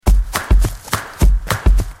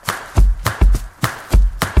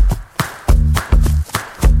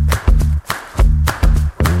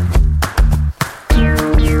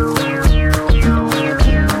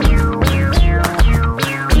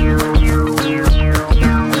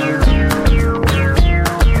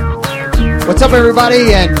up,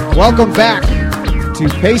 everybody, and welcome back to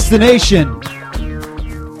Pace the Nation.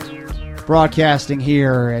 Broadcasting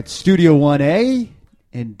here at Studio 1A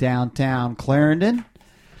in downtown Clarendon,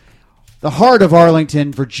 the heart of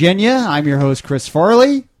Arlington, Virginia. I'm your host, Chris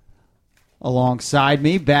Farley. Alongside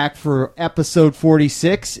me, back for episode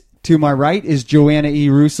 46, to my right is Joanna E.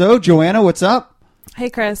 Russo. Joanna, what's up? Hey,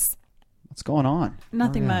 Chris. What's going on?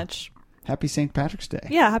 Nothing much. Happy St. Patrick's Day.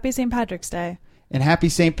 Yeah, happy St. Patrick's Day. And happy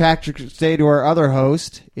St. Patrick's Day to our other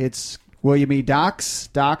host. It's William E. Docs.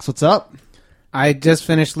 Docs, what's up? I just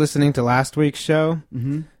finished listening to last week's show,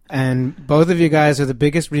 and both of you guys are the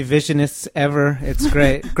biggest revisionists ever. It's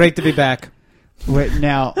great. Great to be back. Wait,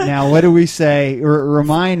 now, what do we say?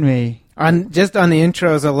 Remind me. On the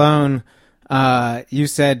intros alone, you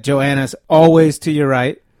said Joanna's always to your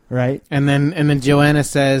right. Right. And then Joanna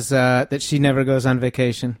says that she never goes on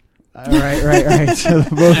vacation. Right. So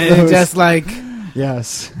both And those, just like...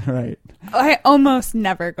 yes, right. I almost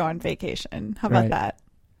never go on vacation. How about Right. that?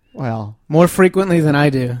 Well, more frequently than I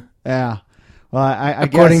do. yeah. Well, I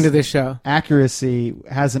according guess to this show. accuracy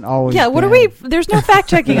hasn't always Yeah, what been, are we? There's no fact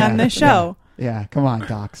checking on this show. Yeah, come on,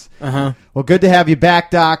 Docs. Uh-huh. Well, good to have you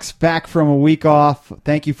back, Docs. Back from a week off.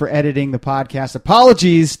 Thank you for editing the podcast.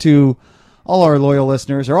 Apologies to all our loyal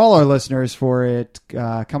listeners, or all our listeners, for it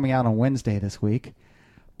coming out on Wednesday this week.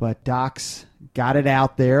 But Docs got it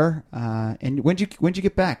out there. And when'd you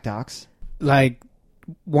get back, Docs? Like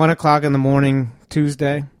 1 o'clock in the morning,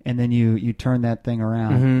 Tuesday. And then you turned that thing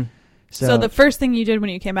around. Mm-hmm. So the first thing you did when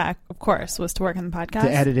you came back, of course, was to work on the podcast.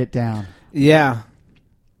 to edit it down. Yeah.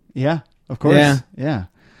 Yeah, of course. Yeah.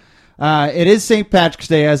 It is St. Patrick's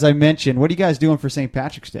Day, as I mentioned. What are you guys doing for St.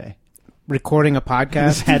 Patrick's Day? Recording a Is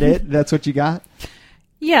podcast. that it? That's what you got?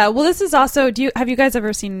 Yeah. Well, this is also. Have you guys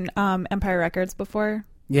ever seen Empire Records before?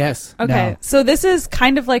 Yes. Okay. No. So this is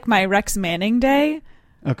kind of like my Rex Manning Day.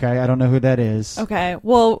 Okay, I don't know who that is. Okay.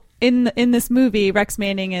 Well, in this movie, Rex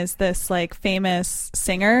Manning is this like famous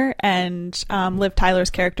singer, and Liv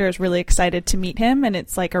Tyler's character is really excited to meet him, and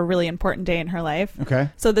it's like a really important day in her life. Okay.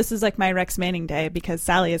 So this is like my Rex Manning Day because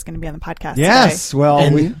Sally is going to be on the podcast Yes. today.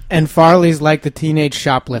 Well, And Farley's like the teenage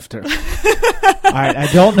shoplifter. all right. I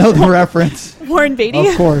don't know the reference. Warren Beatty.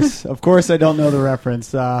 Of course, I don't know the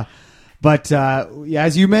reference. But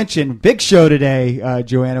as you mentioned, big show today,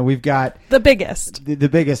 Joanna. We've got The biggest. the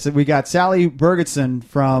biggest. We got Sally Bergeson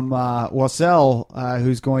from Wassell,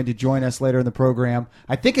 who's going to join us later in the program.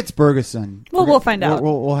 I think it's Bergeson. Well, we'll find out.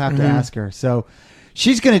 We'll have to ask her. So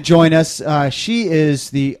she's going to join us. She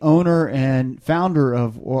is the owner and founder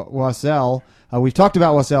of Wassell. We've talked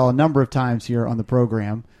about Wassell a number of times here on the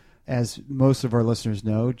program. As most of our listeners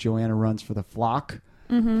know, Joanna runs for the Flock.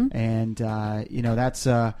 And, that's...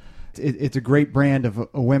 It's a great brand of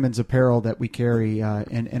a women's apparel that we carry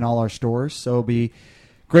in all our stores. So it'll be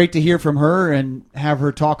great to hear from her and have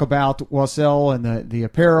her talk about Wassell and the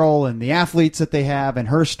apparel and the athletes that they have and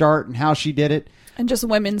her start and how she did it. And just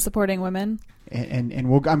women supporting women. And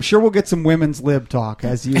I'm sure we'll get some women's lib talk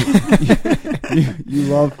as you you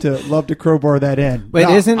love to crowbar that in. Wait,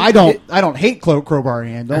 now, I don't hate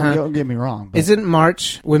crowbarring in. Don't get me wrong. But. Isn't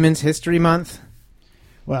March Women's History Month?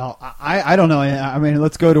 Well, I don't know. I mean,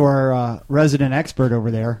 let's go to our resident expert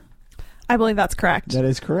over there. I believe that's correct. That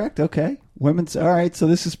is correct. Okay. Women's. All right. So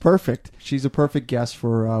this is perfect. She's a perfect guest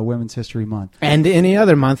for Women's History Month. And any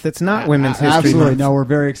other month that's not Women's History Absolutely. Month. No, we're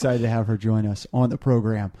very excited to have her join us on the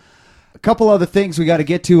program. A couple other things we got to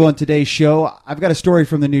get to on today's show. I've got a story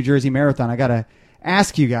from the New Jersey Marathon I got to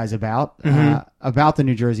ask you guys about the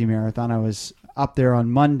New Jersey Marathon. I was up there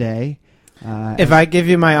on Monday. If I give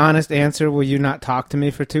you my honest answer, will you not talk to me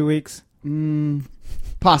for 2 weeks?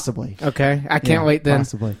 Possibly. Okay. I can't wait then.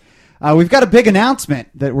 Possibly. We've got a big announcement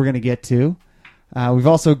that we're going to get to. We've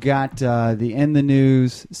also got the In the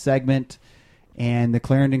News segment and the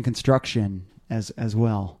Clarendon Construction as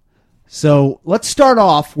well. So let's start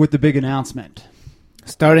off with the big announcement.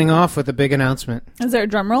 Starting off with a big announcement. Is there a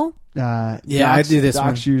drum roll? I do this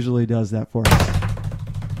Docs one. usually does that for us.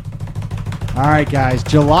 All right, guys.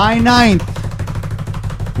 July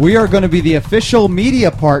 9th, we are going to be the official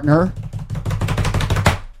media partner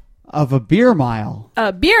of a beer mile.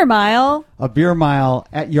 A beer mile? A beer mile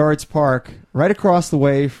at Yards Park, right across the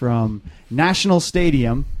way from National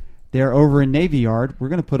Stadium. They're over in Navy Yard. We're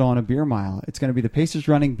going to put on a beer mile. It's going to be the Pacers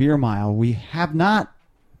Running Beer Mile. We have not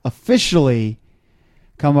officially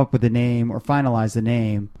come up with the name or finalize the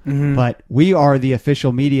name, but we are the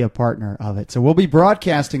official media partner of it. So we'll be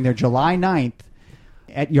broadcasting there July 9th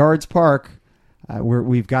at Yards Park.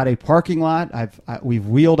 We've got a parking lot. We've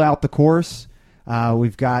wheeled out the course.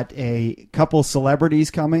 We've got a couple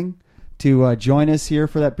celebrities coming to join us here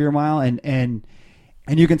for that beer mile, and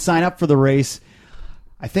And you can sign up for the race.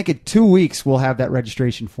 I think in 2 weeks we'll have that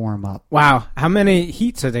registration form up. Wow. How many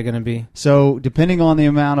heats are there going to be? So depending on the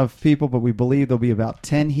amount of people, but we believe there'll be about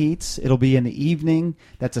 10 heats. It'll be in the evening.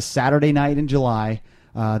 That's a Saturday night in July.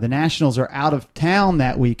 The Nationals are out of town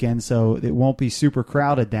that weekend, so it won't be super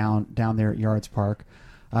crowded down there at Yards Park.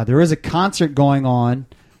 There is a concert going on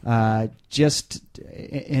just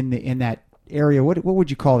in that area. What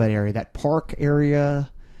would you call that area? That park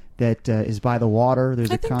area that is by the water.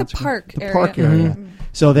 There's I a think concert. the park area. Park area. Mm-hmm.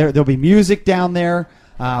 So there'll be music down there.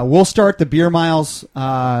 We'll start the beer miles,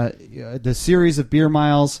 the series of beer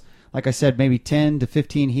miles. Like I said, maybe 10 to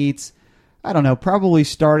 15 heats. I don't know, probably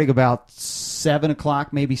starting about 7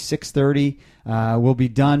 o'clock, maybe 6:30. We'll be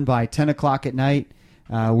done by 10 o'clock at night.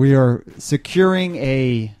 We are securing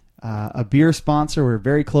a beer sponsor. We're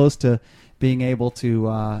very close to being able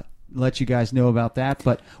to let you guys know about that.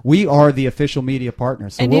 But we are the official media partner,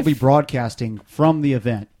 so we'll be broadcasting from the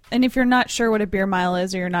event. And if you're not sure what a beer mile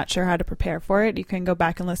is or you're not sure how to prepare for it, you can go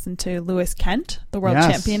back and listen to Lewis Kent, the world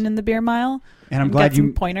champion in the beer mile. And I'm glad get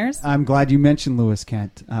some pointers. I'm glad you mentioned Lewis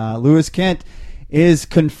Kent. Lewis Kent is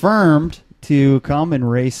confirmed to come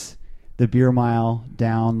and race the beer mile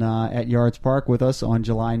down at Yards Park with us on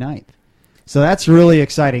July 9th. So that's really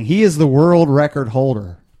exciting. He is the world record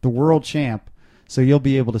holder, the world champ. So you'll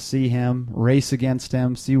be able to see him, race against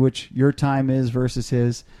him, see which your time is versus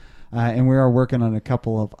his. And we are working on a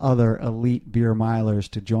couple of other elite beer milers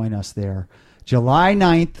to join us there. July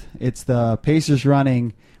 9th, it's the Pacers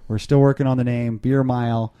Running. We're still working on the name, Beer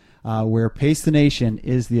Mile, where Pace the Nation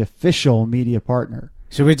is the official media partner.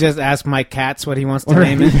 Should we just ask Mike Katz what he wants to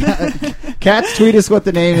name it? Katz, tweet us what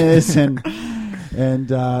the name is, and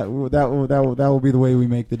that will be the way we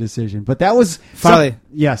make the decision. But that was... Farley,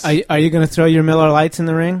 yes. Are you going to throw your Miller Lights in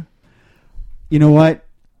the ring? You know what?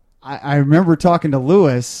 I remember talking to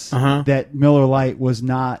Lewis Uh-huh. that Miller Lite was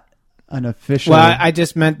not an official... Well, I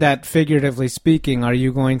just meant that figuratively speaking. Are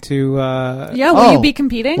you going to... Will you be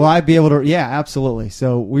competing? Well, I'd be able to... Yeah, absolutely.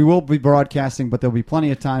 So we will be broadcasting, but there'll be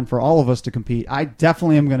plenty of time for all of us to compete. I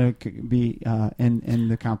definitely am going to be in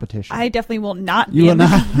the competition. I definitely will not You be will in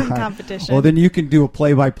not? the competition. Well, then you can do a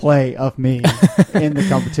play-by-play of me in the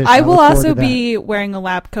competition. I will look forward also to that. be wearing a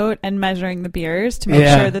lab coat and measuring the beers to make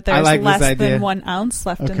Yeah, sure that I there's like this less idea. than 1 ounce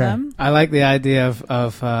left in Okay. them. I like the idea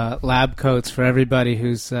of lab coats for everybody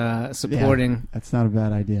who's supporting. That's not a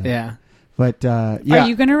bad idea. Yeah. But, yeah. Are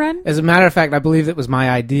you going to run? As a matter of fact, I believe it was my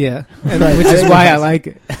idea, Right. which is why I like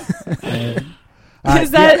it. Is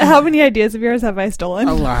that how many ideas of yours have I stolen?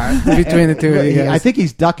 A lot between the two of you guys. I think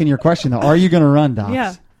he's ducking your question, though. Are you going to run, Docs?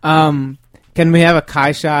 Yeah. Can we have a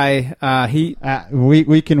Kai-Shai heat?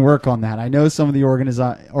 We can work on that. I know some of the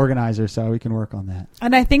organizers, so we can work on that.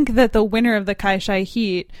 And I think that the winner of the Kai-Shai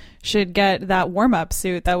Heat should get that warm-up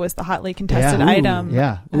suit that was the hotly contested item.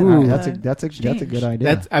 Yeah, Ooh. that's a good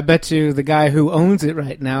idea. I bet you the guy who owns it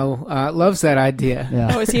right now loves that idea.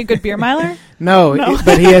 Yeah. Oh, is he a good beer miler? No,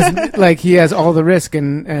 but he has all the risk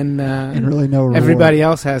and really no reward. everybody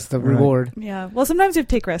else has the Right. reward. Yeah. Well, sometimes you have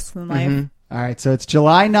to take risks in life. Mhm. All right, so it's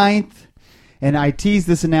July 9th, and I teased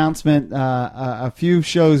this announcement a few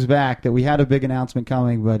shows back that we had a big announcement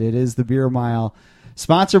coming, but it is the Beer Mile,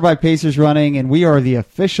 sponsored by Pacers Running, and we are the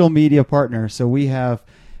official media partner, so we have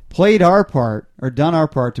played our part, or done our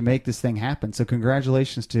part to make this thing happen. So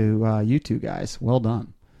congratulations to you two guys. Well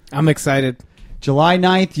done. I'm excited. July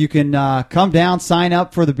 9th, you can come down, sign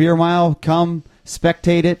up for the Beer Mile, come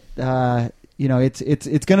spectate it.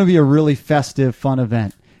 It's going to be a really festive, fun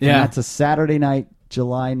event. Yeah. And that's a Saturday night,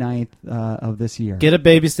 July 9th of this year. Get a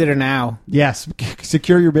babysitter now. Yes,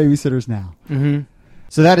 secure your babysitters now. Mm-hmm.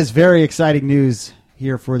 So that is very exciting news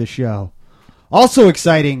here for the show. Also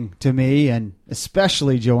exciting to me, and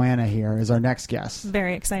especially Joanna here, is our next guest.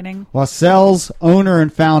 Very exciting. Wasel's owner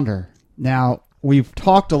and founder. Now, we've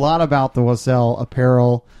talked a lot about the Wasel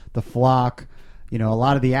apparel, the flock, a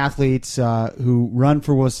lot of the athletes who run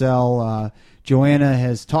for Wasel. Joanna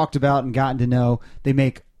has talked about and gotten to know. They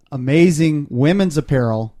make amazing women's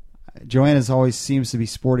apparel. Joanna's always seems to be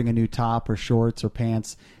sporting a new top or shorts or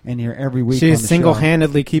pants in here every week. She on is the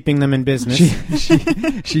single-handedly keeping them in business.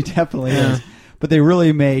 She definitely is. But they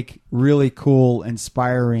really make really cool,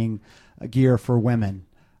 inspiring gear for women.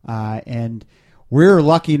 And we're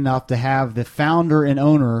lucky enough to have the founder and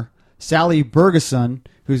owner, Sally Bergeson,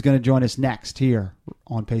 who's going to join us next here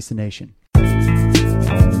on Pace the Nation.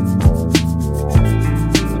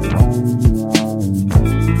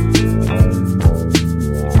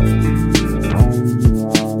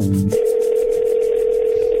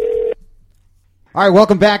 All right,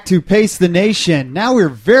 welcome back to Pace the Nation. Now we're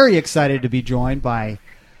very excited to be joined by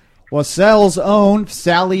Wasel's own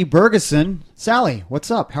Sally Bergeson. Sally, what's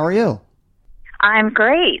up? How are you? I'm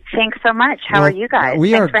great. Thanks so much. How are you guys?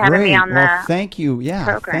 We Thanks are for having great. me on Well, the thank you. Yeah,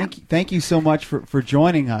 program. thank you so much for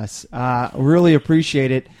joining us. Really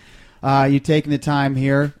appreciate it. You taking the time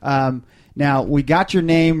here. Now, we got your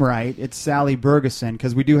name right. It's Sally Bergeson,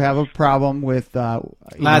 because we do have a problem with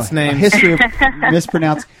last name. A history of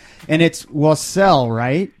mispronounced. And it's Wasel,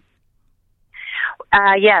 right?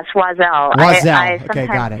 Yes, Wasel. Wasel. Okay,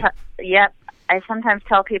 got it. Yep. I sometimes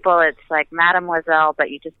tell people it's like Mademoiselle, but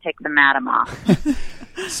you just take the Madam off.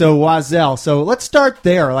 So Wasel. So let's start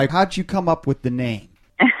there. Like, how'd you come up with the name?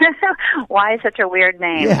 Why such a weird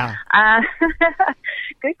name? Yeah.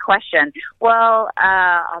 Good question. Well,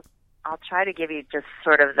 I'll try to give you just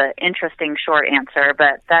sort of the interesting short answer,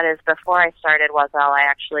 but that is, before I started Wasel, I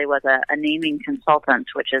actually was a naming consultant,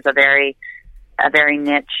 which is a very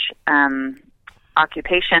niche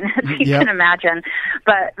occupation, as you can imagine.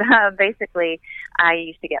 But basically, I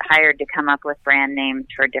used to get hired to come up with brand names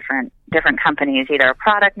for different companies, either a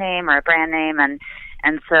product name or a brand name, and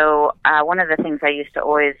so one of the things I used to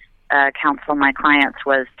always counsel my clients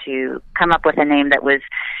was to come up with a name that was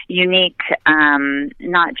unique,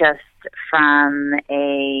 not just from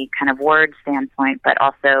a kind of word standpoint, but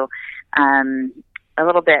also a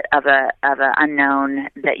little bit of a unknown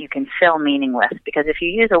that you can fill meaning with. Because if you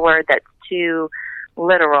use a word that's too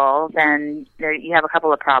literal, then you have a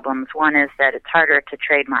couple of problems. One is that it's harder to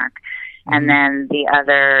trademark. And then the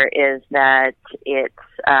other is that it's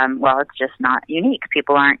just not unique.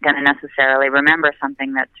 People aren't going to necessarily remember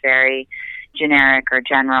something that's very generic or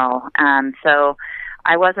general. So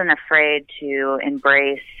I wasn't afraid to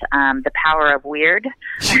embrace the power of weird.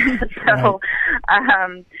 So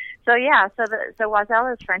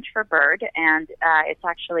Wasel is French for bird, and it's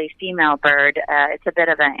actually female bird. It's a bit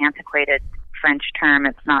of an antiquated French term.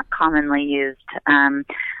 It's not commonly used.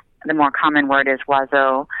 The more common word is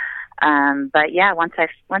oiseau. But yeah, once I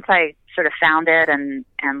sort of found it and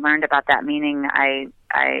learned about that meaning, I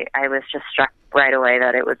was just struck right away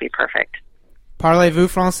that it would be perfect. Parlez-vous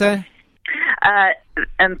français?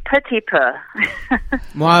 Un petit peu.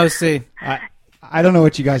 Moi aussi. I don't know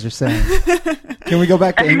what you guys are saying. Can we go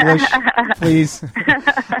back to English, please?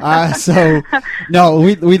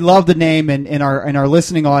 We love the name, and our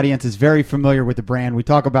listening audience is very familiar with the brand. We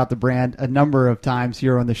talk about the brand a number of times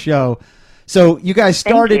here on the show. So you guys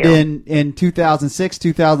started in 2006,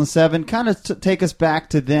 2007. Kind of take us back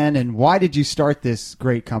to then, and why did you start this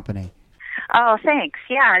great company? Oh, thanks.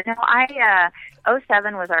 Yeah, no,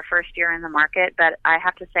 2007 was our first year in the market, but I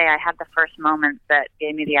have to say I had the first moment that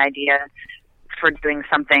gave me the idea for doing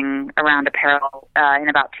something around apparel in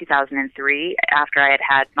about 2003. After I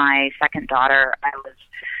had my second daughter, I was,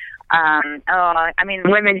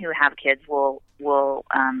 women who have kids will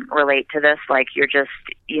relate to this. Like, you're just,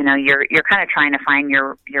 you're kind of trying to find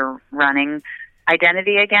your running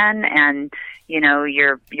identity again, and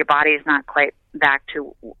your body is not quite back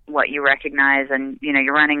to what you recognize, and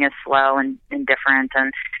your running is slow and different,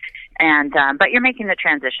 and but you're making the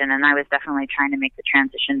transition, and I was definitely trying to make the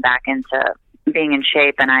transition back into being in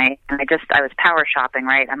shape, and I was power shopping,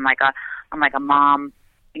 right? I'm like a mom,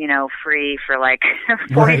 free for like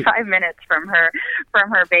 45 minutes from her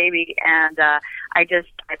baby, and I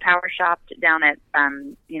power shopped down at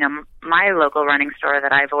my local running store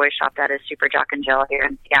that I've always shopped at is Super Jock and Jill here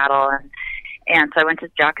in Seattle, and so I went to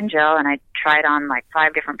Jock and Jill and I tried on like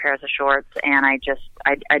 5 different pairs of shorts, and I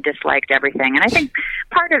disliked everything. And I think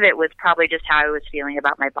part of it was probably just how I was feeling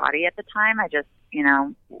about my body at the time. I just,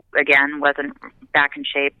 again, wasn't back in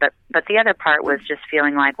shape. But the other part was just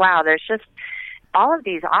feeling like, wow, there's just all of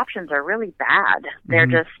these options are really bad. They're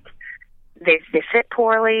just, they fit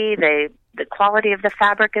poorly. The quality of the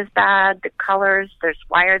fabric is bad. The colors,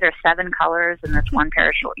 why are there 7 colors in this one pair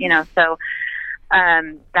of shorts? So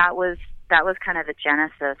that was kind of the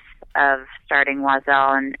genesis of starting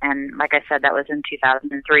Wasel, and like I said, that was in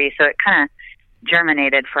 2003. So it kind of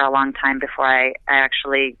germinated for a long time before I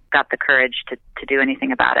actually got the courage to do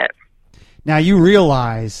anything about it. Now you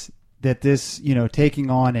realize that this, taking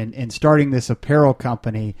on and starting this apparel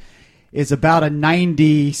company is about a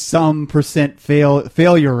 90-some%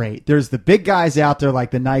 failure rate. There's the big guys out there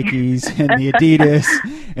like the Nikes and the Adidas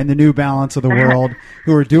and the New Balance of the world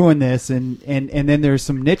who are doing this, and then there's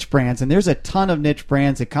some niche brands, and there's a ton of niche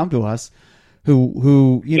brands that come to us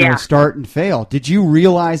who start and fail. Did you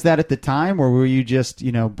realize that at the time, or were you just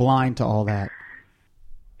blind to all that?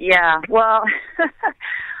 Yeah, well,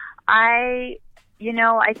 I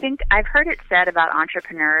think I've heard it said about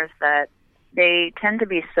entrepreneurs that they tend to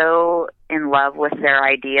be so in love with their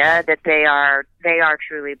idea that they are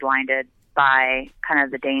truly blinded by kind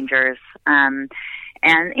of the dangers. And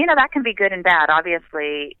And, that can be good and bad.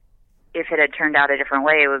 Obviously, if it had turned out a different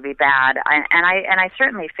way, it would be bad. I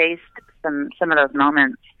certainly faced some of those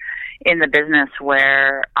moments in the business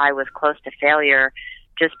where I was close to failure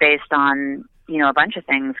just based on, a bunch of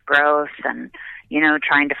things, growth and,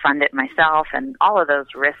 trying to fund it myself and all of those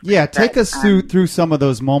risks. Yeah, take us through some of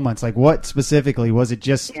those moments. Like what specifically? Was it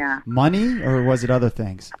just money or was it other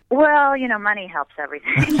things? Well, money helps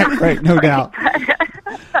everything. Right, no doubt.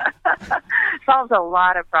 Solves a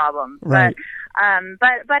lot of problems. Right.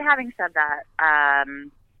 But having said that, I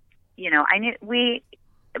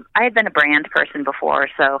had been a brand person before,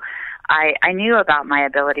 so I knew about my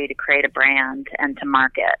ability to create a brand and to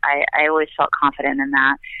market. I always felt confident in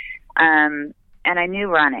that. And I knew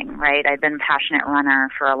running, right? I'd been a passionate runner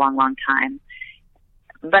for a long, long time.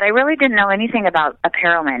 But I really didn't know anything about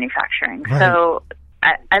apparel manufacturing. Right. So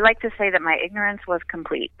I like to say that my ignorance was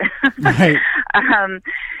complete. Right.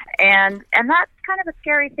 And that's kind of a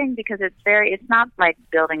scary thing because it's not like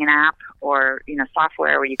building an app or,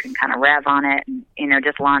 software where you can kind of rev on it and,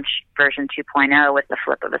 just launch version 2.0 with the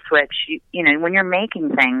flip of a switch. When you're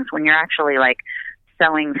making things, when you're actually like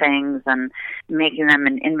sewing things and making them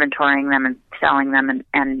and inventorying them and selling them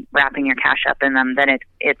and wrapping your cash up in them, then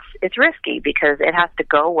it's risky because it has to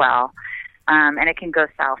go well. And it can go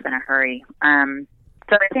south in a hurry.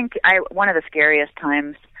 So I think one of the scariest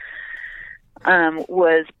times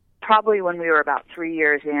was probably when we were about 3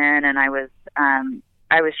 years in, and I was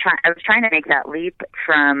trying to make that leap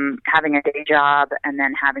from having a day job and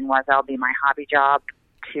then having Oiselle be my hobby job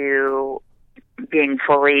to being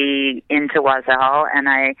fully into Oiselle. And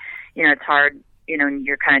it's hard,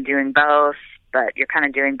 you're kind of doing both, but you're kind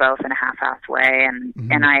of doing both in a half-assed way.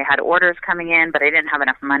 And I had orders coming in, but I didn't have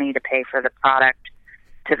enough money to pay for the product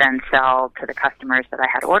to then sell to the customers that I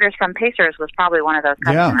had orders from. Pacers was probably one of those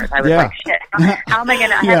customers. I was like, shit, how am I going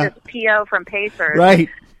to have this PO from Pacers? Right.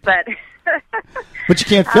 But you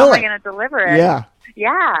can't fill how it. am I going to deliver it?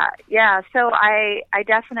 Yeah. So I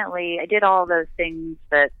did all those things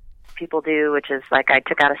that people do, which is like I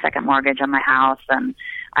took out a second mortgage on my house and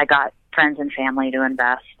I got friends and family to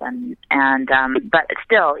invest but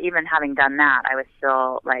still, even having done that, I was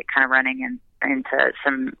still like kind of running into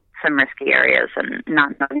some risky areas and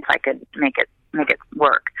not knowing if I could make it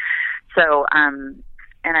work. So,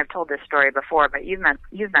 and I've told this story before, but you've met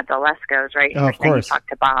the Lescos, right? Oh, of course. You talked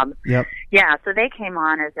to Bob. Yep. Yeah, so they came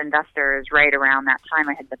on as investors right around that time.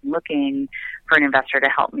 I had been looking for an investor to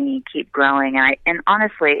help me keep growing, and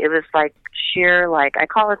honestly, it was like sheer, like I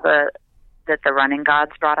call it that the running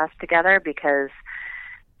gods brought us together because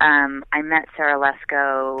I met Sarah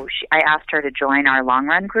Lesko. I asked her to join our long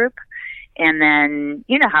run group, and then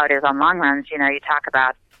you know how it is on long runs. You talk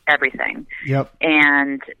about everything. Yep.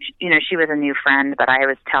 And, she was a new friend, but I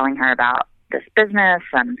was telling her about this business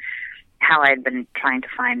and how I'd been trying to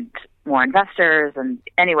find more investors. And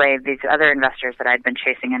anyway, these other investors that I'd been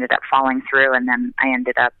chasing ended up falling through. And then I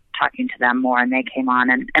ended up talking to them more and they came on.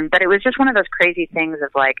 But it was just one of those crazy things of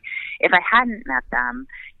like, if I hadn't met them,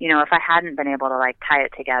 if I hadn't been able to like tie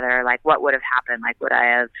it together, like what would have happened? Like, would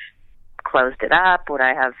I have closed it up? Would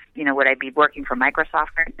I have, would I be working for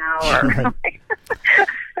Microsoft right now? Or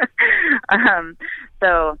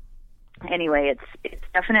so anyway, it's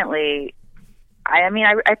definitely, I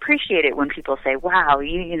appreciate it when people say, wow,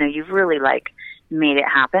 you've really like made it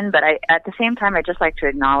happen. But at the same time, I just like to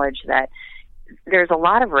acknowledge that there's a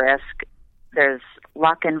lot of risk. There's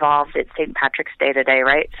luck involved. It's St. Patrick's Day today,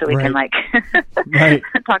 right? So we can like right.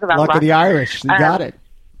 talk about luck of the Irish. You got it.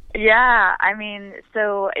 Yeah,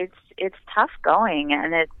 so it's tough going,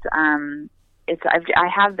 and I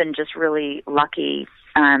have been just really lucky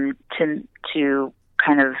to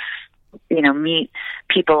kind of meet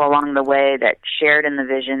people along the way that shared in the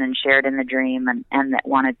vision and shared in the dream and that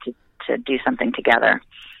wanted to do something together.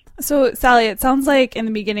 So, Sally, it sounds like in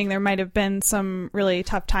the beginning there might have been some really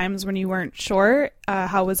tough times when you weren't sure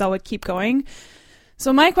how Oiselle would keep going.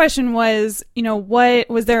 So my question was, what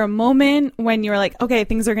was there a moment when you were like, okay,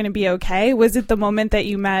 things are going to be okay? Was it the moment that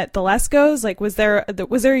you met the Lescos? Like, was there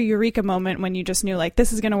a eureka moment when you just knew, like,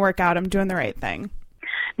 this is going to work out, I'm doing the right thing?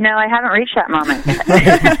 No, I haven't reached that moment yet.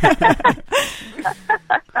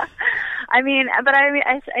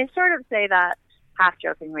 I sort of say that half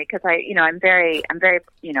jokingly because I'm very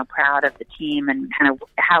proud of the team and kind of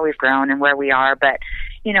how we've grown and where we are. But,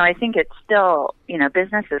 I think it's still,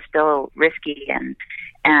 business is still risky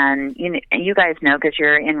and you guys know, cause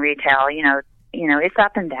you're in retail, it's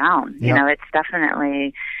up and down, yep. It's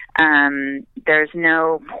definitely, there's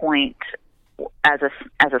no point as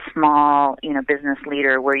a small, business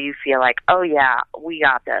leader where you feel like, oh yeah, we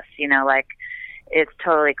got this, like it's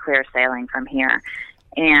totally clear sailing from here.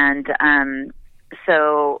 And,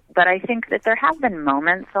 but I think that there have been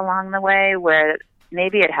moments along the way where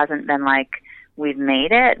maybe it hasn't been like we've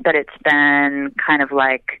made it, but it's been kind of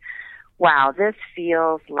like, wow, this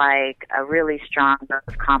feels like a really strong vote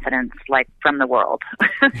of confidence, like from the world.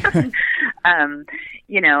 And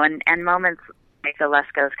moments like the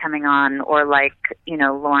Lesko's coming on, or like,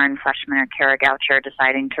 Lauren Fleshman or Kara Goucher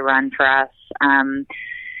deciding to run for us,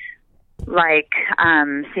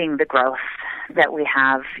 seeing the growth that we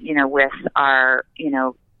have, with our,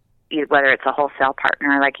 whether it's a wholesale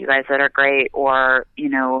partner like you guys that are great, or,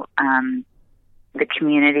 the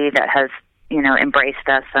community that has, embraced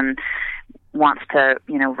us and wants to,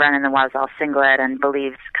 run in the Oiselle singlet and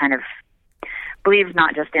believes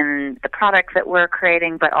not just in the product that we're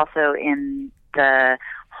creating, but also in the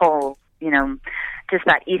whole, just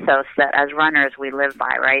that ethos that as runners we live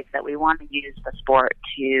by, right? That we want to use the sport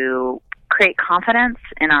to create confidence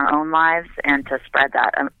in our own lives and to spread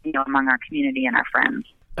that, among our community and our friends.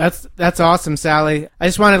 That's awesome, Sally. I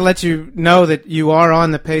just wanted to let you know that you are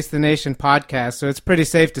on the Pace the Nation podcast, so it's pretty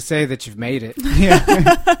safe to say that you've made it. Yeah.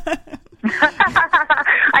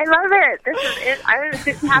 I love it. This is it.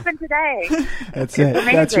 It happened today. That's it.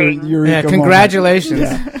 Amazing. That's your eureka congratulations.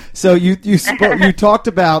 Yeah. So you talked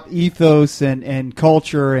about ethos and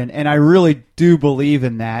culture, and I really do believe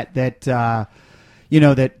in that that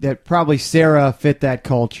probably Sarah fit that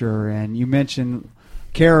culture, and you mentioned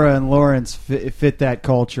Kara and Lawrence fit that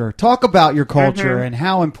culture. Talk about your culture and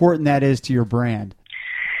how important that is to your brand.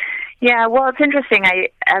 Yeah, well, it's interesting.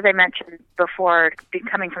 As I mentioned before,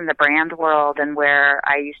 coming from the brand world and where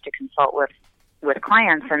I used to consult with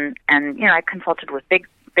clients, and I consulted with big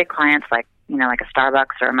clients like like a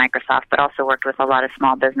Starbucks or a Microsoft, but also worked with a lot of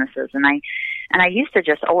small businesses. And I used to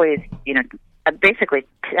just always basically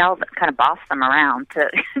kind of boss them around to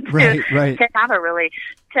have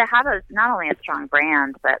not only a strong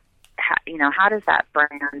brand, but how does that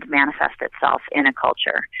brand manifest itself in a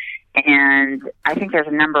culture? And I think there's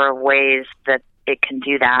a number of ways that it can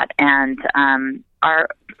do that. And I've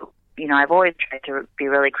always tried to be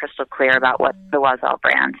really crystal clear about what the Oiselle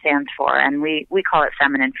brand stands for, and we call it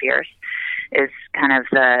Feminine Fierce is kind of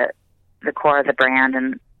the core of the brand,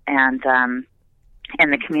 and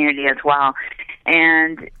the community as well.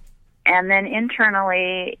 And then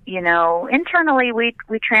internally we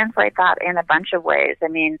translate that in a bunch of ways. I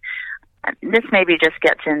mean, this maybe just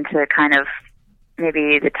gets into kind of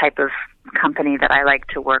maybe the type of company that I like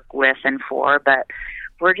to work with and for, but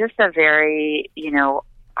we're just a very,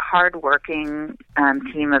 hardworking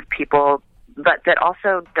team of people, but that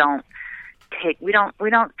also we don't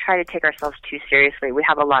try to take ourselves too seriously. We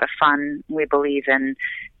have a lot of fun. We believe in,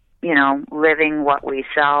 living what we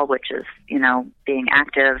sell, which is, being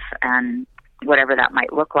active and whatever that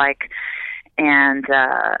might look like. And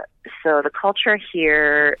so the culture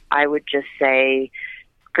here, I would just say,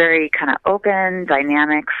 very kind of open,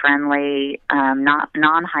 dynamic, friendly, not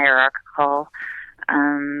non-hierarchical,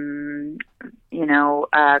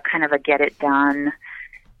 kind of a get it done.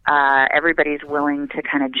 Everybody's willing to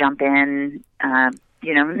kind of jump in.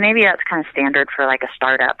 Maybe that's kind of standard for like a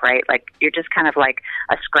startup, right? Like you're just kind of like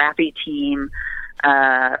a scrappy team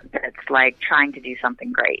that's like trying to do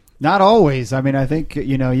something great. Not always. I mean, I think,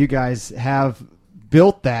 you guys have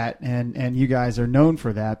built that and you guys are known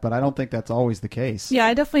for that, but I don't think that's always the case. Yeah,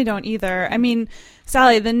 I definitely don't either. I mean,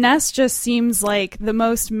 Sally, the Nest just seems like the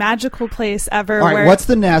most magical place ever. All right, what's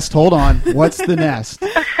the Nest? Hold on. What's the Nest?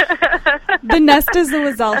 The Nest is the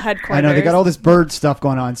Oiselle headquarters. I know they got all this bird stuff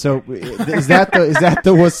going on. So is that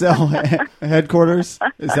the Oiselle headquarters?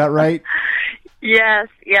 Is that right? Yes.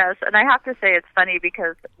 And I have to say it's funny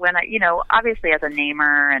because when obviously as a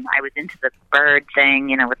namer, and I was into the bird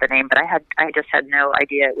thing, with the name, but I just had no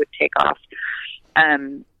idea it would take off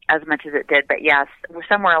as much as it did. But yes,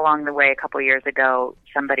 somewhere along the way, a couple of years ago,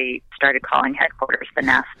 somebody started calling headquarters the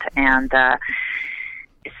Nest, and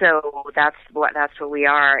so that's what we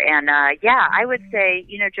are. And I would say,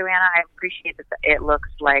 Joanna, I appreciate that it looks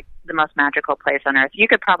like the most magical place on earth. You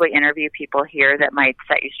could probably interview people here that might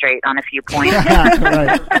set you straight on a few points.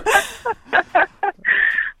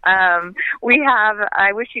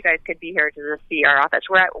 I wish you guys could be here to see our office.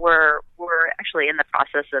 We're actually in the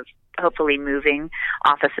process of hopefully moving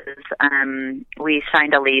offices. We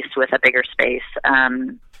signed a lease with a bigger space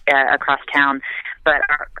across town, but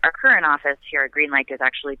our current office here at Green Lake is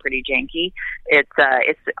actually pretty janky. It's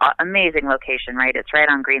an amazing location, right? It's right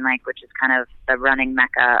on Green Lake, which is kind of the running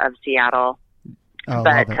mecca of Seattle. Oh,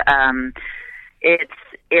 but it's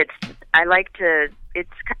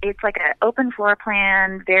like an open floor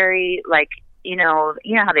plan, very like you know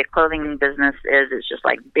how the clothing business is. It's just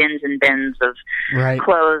like bins and bins of Right.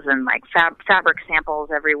 clothes and like fabric samples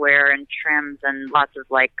everywhere and trims and lots of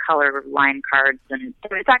like color line cards. And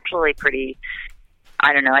it's actually pretty,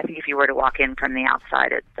 I don't know, I think if you were to walk in from the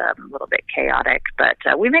outside, it's a little bit chaotic, but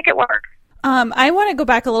we make it work. I want to go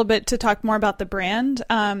back a little bit to talk more about the brand.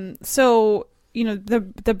 So, you know,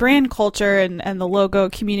 the brand culture and the logo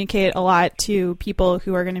communicate a lot to people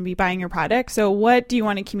who are going to be buying your product. So what do you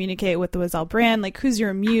want to communicate with the Oiselle brand? Like, who's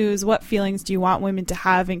your muse? What feelings do you want women to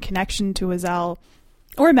have in connection to Oiselle,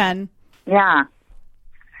 or men? Yeah.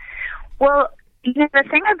 Well, you know, the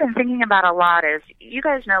thing I've been thinking about a lot is, you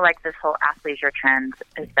guys know, like, this whole athleisure trend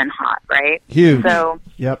has been hot, right? Huge. So,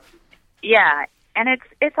 Yep. yeah, and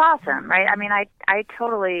it's awesome, right? I mean, I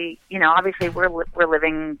totally, you know, obviously we're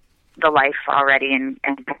living the life already and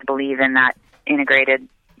believe in that integrated,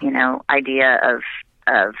 you know, idea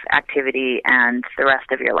of activity and the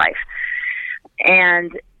rest of your life.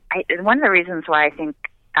 And one of the reasons why I think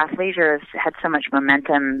athleisure has had so much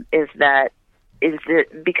momentum is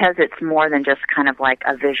because it's more than just kind of like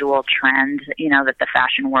a visual trend, you know, that the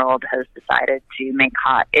fashion world has decided to make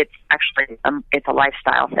hot. It's actually it's a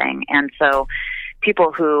lifestyle thing. And so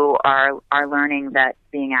people who are learning that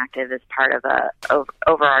being active is part of a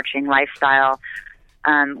overarching lifestyle,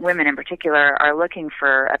 women in particular, are looking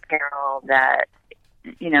for apparel that,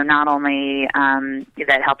 you know, not only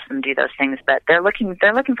that helps them do those things, but they're looking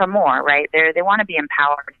for more, right? They want to be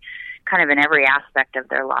empowered kind of in every aspect of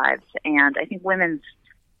their lives. And I think women's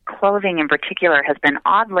clothing in particular has been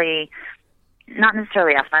oddly, not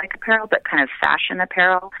necessarily athletic apparel, but kind of fashion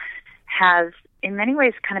apparel, has in many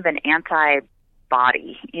ways kind of been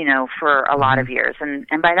anti-body, you know, for a lot of years. And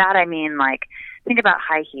by that I mean, like, think about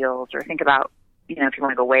high heels, or think about, you know, if you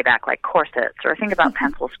want to go way back, like corsets, or think about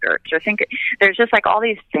pencil skirts, or there's just like all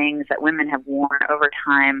these things that women have worn over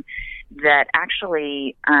time that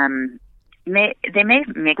actually may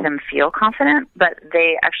make them feel confident, but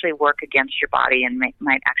they actually work against your body and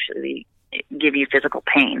might actually give you physical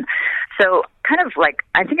pain. So kind of like,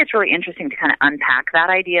 I think it's really interesting to kind of unpack that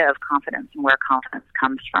idea of confidence and where confidence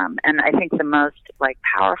comes from. And I think the most like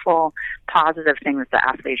powerful, positive thing that the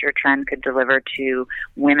athleisure trend could deliver to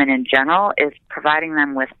women in general is providing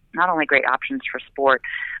them with not only great options for sport,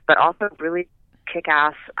 but also really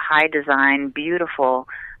kick-ass, high design, beautiful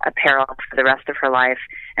apparel for the rest of her life.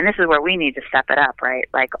 And this is where we need to step it up, right?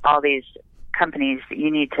 Like, all these companies, you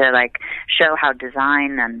need to like show how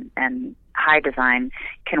design and high design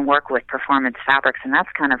can work with performance fabrics, and that's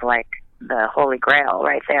kind of like the holy grail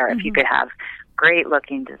right there. Mm-hmm. If you could have great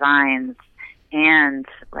looking designs and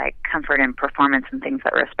like comfort and performance and things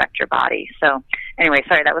that respect your body. So anyway,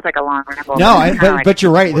 sorry, that was like a long ramble. No, but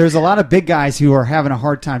you're right. There's a lot of big guys who are having a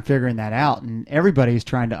hard time figuring that out, and everybody's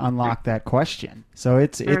trying to unlock that question. So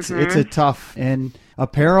it's a tough, and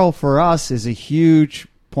apparel for us is a huge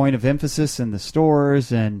point of emphasis in the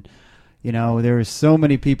stores, and you know, there's so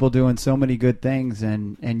many people doing so many good things,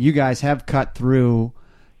 and you guys have cut through,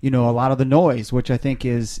 you know, a lot of the noise, which I think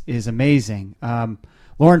is amazing.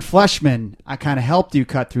 Lauren Fleshman, I kind of helped you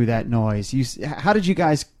cut through that noise. How did you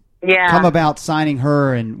guys come about signing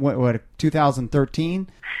her in what 2013?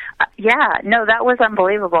 Yeah, no, that was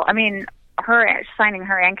unbelievable. I mean, signing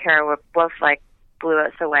her and Kara were both like blew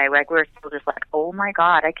us away. Like, we were still just like, oh my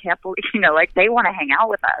God, I can't believe, you know, like they want to hang out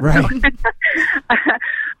with us. Right.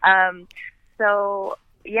 So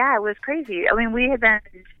yeah, it was crazy. I mean, we had been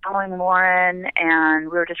following Lauren,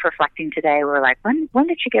 and we were just reflecting today. We were like, when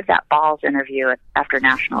did she give that Balls interview after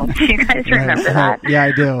Nationals? Do you guys remember that? Yeah,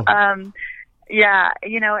 I do. Yeah,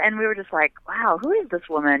 you know, and we were just like, wow, who is this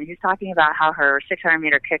woman who's talking about how her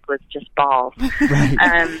 600-meter kick was just balls?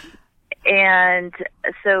 Right. And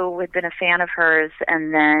so we've been a fan of hers.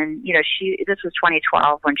 And then, you know, this was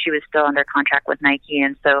 2012 when she was still under contract with Nike.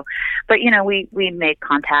 And so, but, you know, we made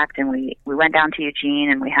contact, and we went down to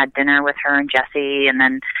Eugene, and we had dinner with her and Jesse, and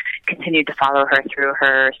then continued to follow her through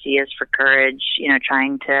her C is for Courage, you know,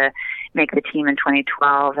 trying to make the team in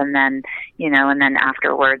 2012. And then, you know, and then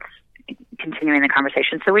afterwards continuing the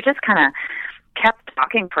conversation. So we just kind of kept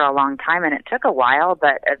talking for a long time, and it took a while,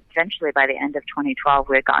 but eventually by the end of 2012,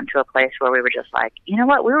 we had gotten to a place where we were just like, you know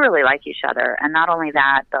what, we really like each other. And not only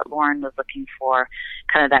that, but Lauren was looking for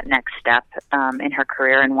kind of that next step in her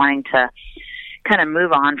career, and wanting to kind of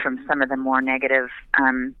move on from some of the more negative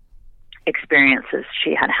experiences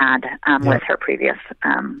she had with her previous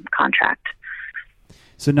contract.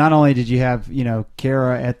 So not only did you have, you know,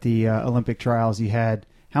 Kara at the Olympic trials, you had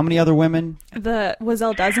how many other women? The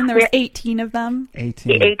Oiselle dozen. There was 18 of them.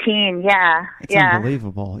 18, yeah. It's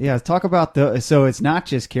unbelievable. Yeah, talk about so it's not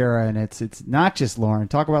just Kara, and it's not just Lauren.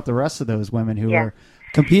 Talk about the rest of those women who are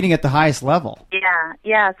competing at the highest level.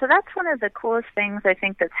 Yeah. So that's one of the coolest things I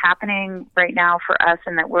think that's happening right now for us,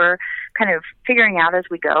 and that we're kind of figuring out as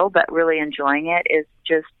we go, but really enjoying it, is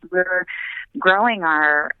just we're growing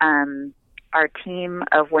our team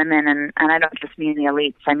of women, and I don't just mean the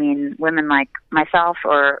elites. I mean women like myself,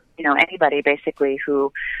 or anybody basically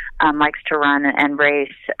who likes to run and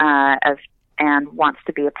race and wants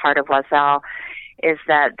to be a part of Loiselle. Is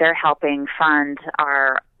that they're helping fund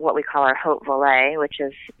what we call our Haute Volée, which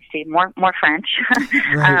is more French,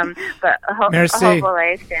 right. But Haute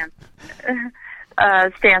Volée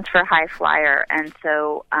stands for high flyer, and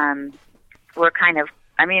so we're kind of,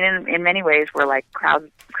 in many ways we're like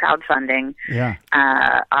crowdfunding. Yeah.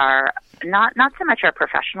 Our not so much our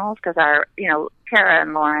professionals, because our Kara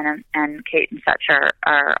and Lauren and Kate and such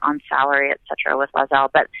are on salary, et cetera, with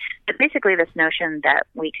Loiselle, but basically this notion that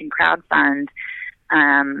we can crowdfund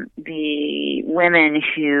the women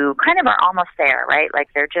who kind of are almost there, right? Like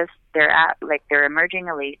they're emerging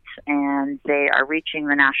elites, and they are reaching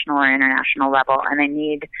the national or international level, and they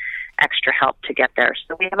need extra help to get there.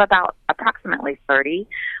 So we have about approximately 30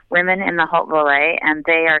 women in the Haute Volée, and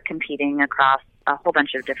they are competing across a whole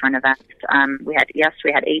bunch of different events. We had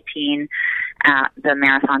 18 at the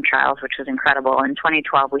marathon trials, which was incredible. In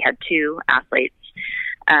 2012, we had 2 athletes.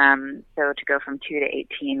 So to go from 2 to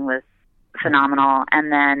 18 was phenomenal. And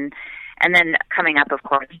then coming up, of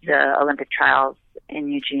course, the Olympic trials in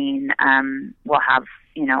Eugene, we'll have,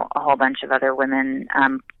 a whole bunch of other women,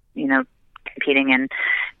 competing in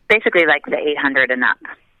basically like the 800 and up.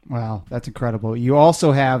 Wow, that's incredible. You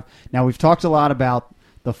also have, now we've talked a lot about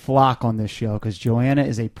the flock on this show, because Joanna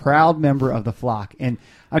is a proud member of the flock. And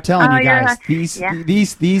I'm telling you guys,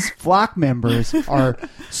 these flock members are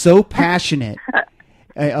so passionate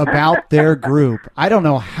about their group. I don't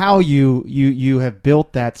know how you have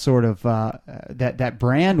built that sort of that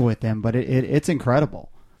brand with them, but it's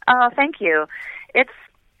incredible. Oh, thank you.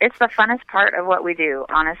 It's the funnest part of what we do,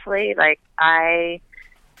 honestly. Like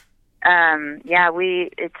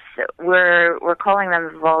we're calling them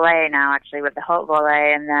Volée now, actually, with the Haute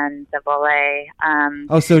Volée and then the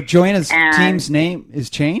Volée. So Joanna's team's name is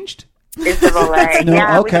changed? Is the Volée. No,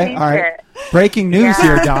 yeah, okay, all right. Breaking news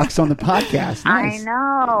here, Docs, on the podcast. Nice.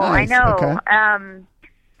 I know. Okay.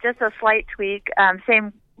 Just a slight tweak.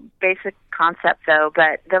 Same basic concept, though.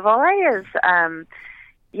 But the Volée is,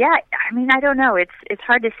 I don't know. It's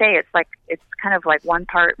hard to say. It's kind of like one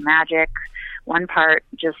part magic, one part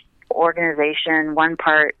just organization, one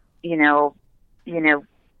part,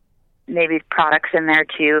 maybe products in there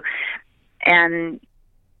too. And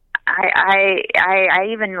I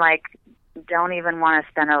even don't even want to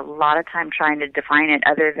spend a lot of time trying to define it,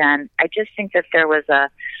 other than I just think that there was a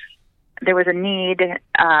need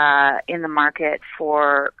in the market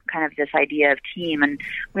for kind of this idea of team. And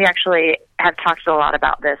we actually have talked a lot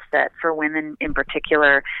about this, that for women in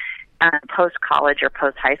particular, post-college or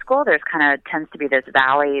post-high school, there's kind of tends to be this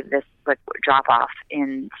valley, this drop-off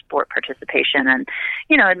in sport participation. And,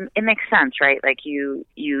 it makes sense, right? Like you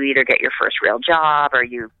either get your first real job, or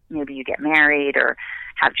maybe you get married or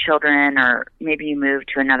have children, or maybe you move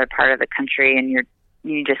to another part of the country and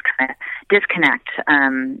you just kind of disconnect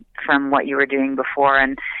from what you were doing before.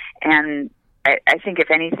 And I think,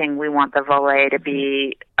 if anything, we want the Volée to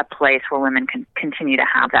be a place where women can continue to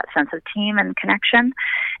have that sense of team and connection,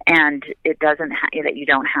 and it doesn't that you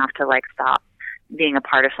don't have to stop being a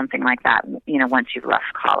part of something like that, once you've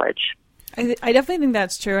left college. I definitely think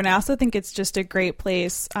that's true, and I also think it's just a great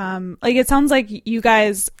place. It sounds like you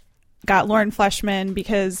guys got Lauren Fleshman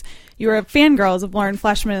because you were fangirls of Lauren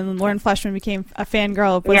Fleshman, and Lauren Fleshman became a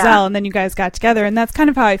fangirl of Loiselle, and then you guys got together. And that's kind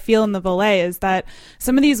of how I feel in the Volée, is that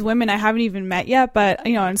some of these women I haven't even met yet, but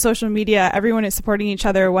on social media, everyone is supporting each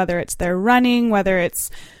other, whether it's their running, whether it's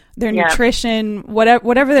their nutrition,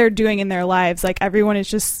 whatever they're doing in their lives. Everyone is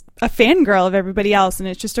just a fangirl of everybody else, and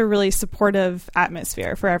it's just a really supportive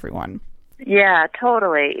atmosphere for everyone. Yeah,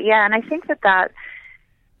 totally. Yeah, and I think that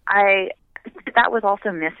was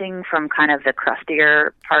also missing from kind of the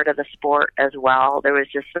crustier part of the sport as well. There was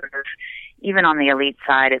just sort of, even on the elite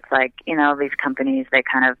side, it's like, these companies, they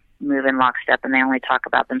kind of move in lockstep, and they only talk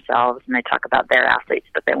about themselves, and they talk about their athletes,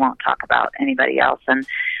 but they won't talk about anybody else. And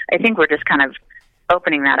I think we're just kind of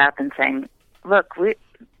opening that up and saying, look, we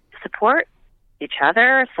support each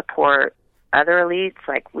other, support other elites.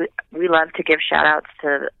 We love to give shout outs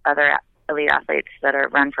to other elite athletes that are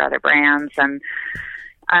run for other brands. And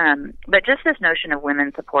but just this notion of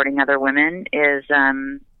women supporting other women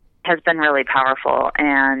has been really powerful,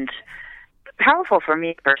 and powerful for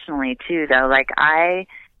me personally too, though. I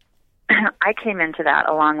came into that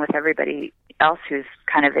along with everybody else who's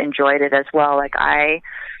kind of enjoyed it as well. I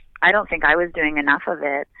I don't think I was doing enough of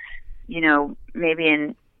it,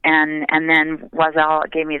 maybe and then Oiselle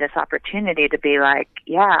gave me this opportunity to be like,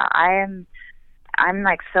 yeah, I'm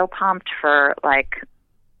like so pumped for like,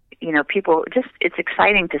 people, just, it's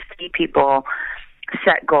exciting to see people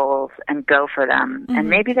set goals and go for them. And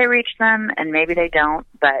maybe they reach them and maybe they don't,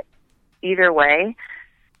 but either way,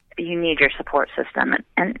 you need your support system.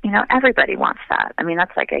 And everybody wants that. I mean,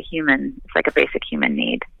 that's like it's like a basic human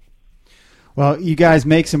need. Well, you guys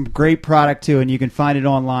make some great product too, and you can find it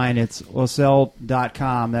online. It's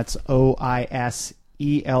oiselle.com. That's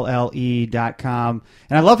OISELLE.com.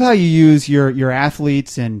 And I love how you use your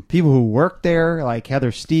athletes and people who work there, like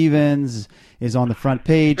Heather Stevens is on the front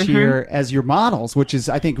page here as your models, which is,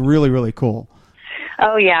 I think, really, really cool.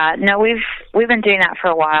 Oh yeah, no, we've been doing that for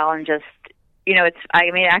a while, and just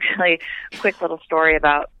actually, quick little story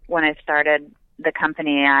about when I started the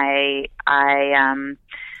company. I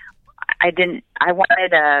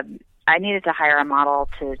needed to hire a model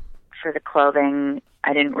for the clothing.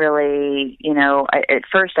 I didn't really, at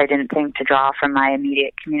first I didn't think to draw from my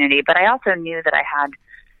immediate community, but I also knew that I had,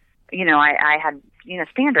 I had,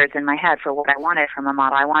 standards in my head for what I wanted from a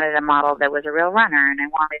model. I wanted a model that was a real runner, and I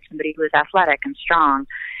wanted somebody who was athletic and strong.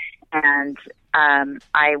 And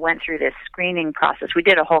I went through this screening process. We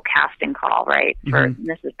did a whole casting call, right?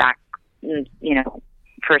 This is back,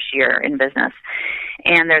 first year in business.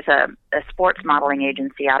 And there's a sports modeling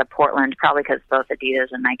agency out of Portland, probably because both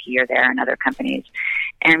Adidas and Nike are there and other companies.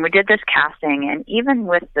 And we did this casting, and even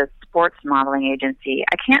with the sports modeling agency,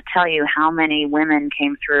 I can't tell you how many women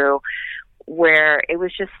came through where it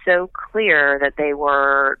was just so clear that they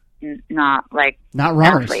were not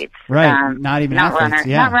runners, athletes, right? Not even not athletes, runners,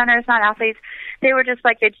 not runners, not athletes. They were just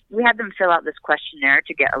like we had them fill out this questionnaire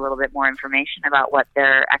to get a little bit more information about what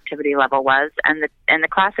their activity level was, and the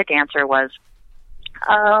classic answer was,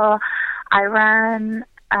 "Oh, I run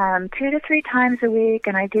 2 to 3 times a week,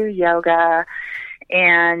 and I do yoga."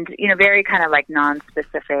 And, very kind of like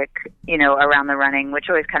non-specific, around the running, which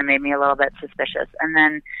always kind of made me a little bit suspicious. And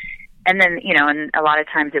then, and a lot of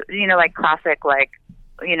times, like classic,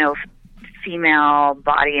 female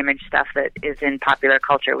body image stuff that is in popular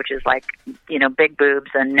culture, which is like, big boobs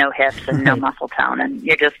and no hips and no muscle tone. And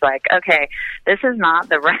you're just like, okay, this is not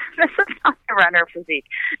the runner physique.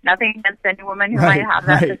 Nothing against any woman who might have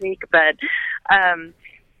that physique. But, and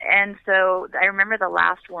so I remember the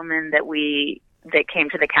last woman that came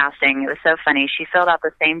to the casting. It was so funny. She filled out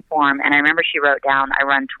the same form, and I remember she wrote down, I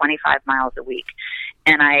run 25 miles a week.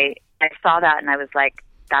 And I saw that, and I was like,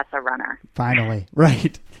 that's a runner. Finally.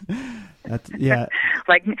 Right. That's, yeah.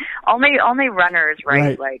 Like, only runners,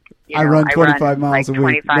 right? Like, I run 25 miles a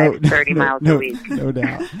week. 30 miles a week. No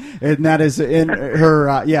doubt. And that is in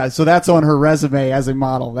her, so that's on her resume as a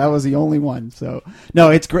model. That was the only one. So, no,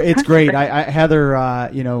 it's great. It's great. Heather,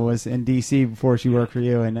 was in D.C. before she worked for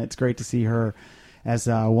you, and it's great to see her as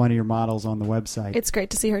one of your models on the website. It's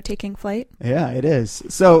great to see her taking flight. Yeah, it is.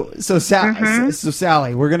 So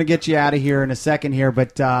Sally, we're going to get you out of here in a second here,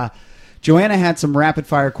 but Joanna had some rapid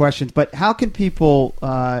fire questions. But how can people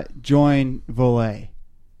join Voler?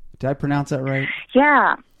 Did I pronounce that right?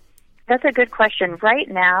 Yeah, that's a good question. Right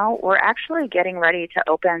now, we're actually getting ready to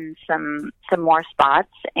open some more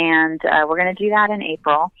spots, and we're going to do that in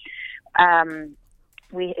April.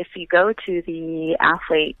 If you go to the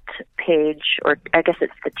athlete page, or I guess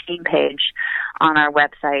it's the team page on our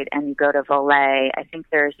website, and you go to Voler, I think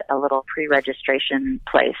there's a little pre-registration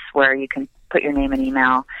place where you can put your name and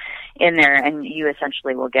email in there, and you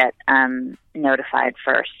essentially will get notified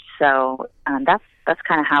first. So that's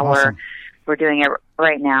kind of how awesome. we're doing it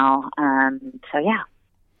right now. So yeah.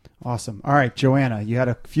 Awesome. All right, Joanna, you had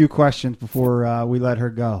a few questions before we let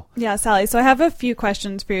her go. Yeah, Sally. So I have a few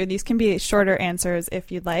questions for you. These can be shorter answers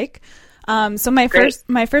if you'd like. So my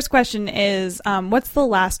first question is, what's the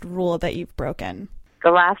last rule that you've broken?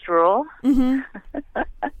 The last rule? Mm-hmm.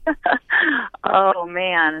 Oh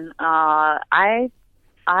man,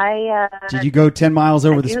 Did you go 10 miles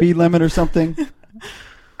over the speed limit or something?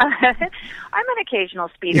 I'm an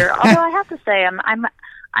occasional speeder, although I have to say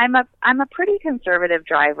I'm a pretty conservative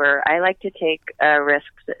driver. I like to take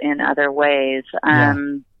risks in other ways.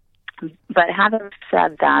 But having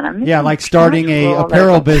said that, like starting a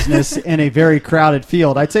apparel business in a very crowded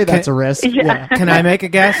field. I'd say that's a risk. Yeah. Can I make a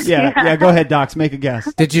guess? Yeah. Go ahead, Docs. Make a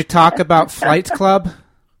guess. Did you talk about Flight Club?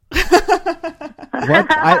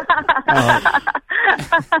 What?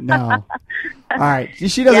 No. All right.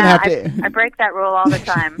 She doesn't have to. I break that rule all the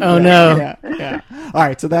time. Oh, no. Yeah. All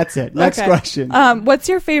right. So that's it. Next question. What's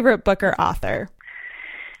your favorite book or author?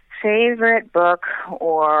 Favorite book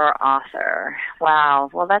or author?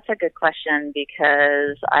 Wow. Well, that's a good question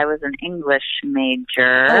because I was an English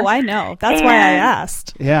major. Oh, I know. That's why I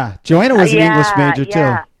asked. Yeah. Joanna was an English major,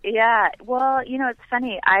 too. Yeah. Well, it's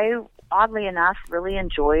funny. I, oddly enough, really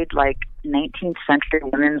enjoyed, like, 19th century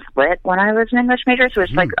women's lit when I was an English major. So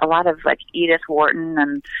it's like a lot of, like, Edith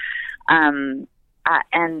Wharton and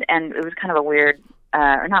it was kind of a weird,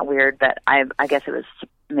 or not weird, but I guess it was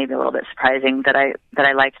maybe a little bit surprising that I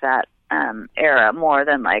liked that era more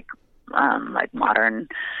than like modern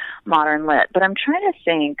lit. But I'm trying to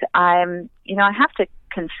think. I have to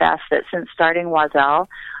confess that since starting Oiselle,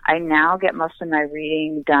 I now get most of my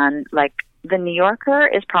reading done. Like the New Yorker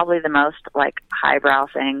is probably the most like highbrow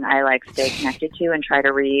thing I like stay connected to and try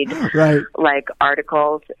to read right. like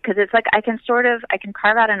articles because it's like I can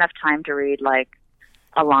carve out enough time to read like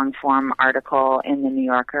a long form article in the New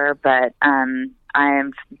Yorker, but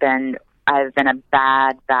I've been a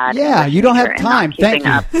bad. Yeah, you don't have time. Thank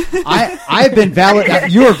you. Up. I've been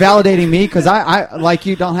you are validating me because I like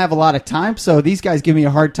you don't have a lot of time. So these guys give me a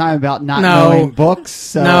hard time about not knowing books.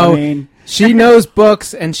 So, no, I mean, she knows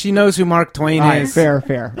books and she knows who Mark Twain is. Fair.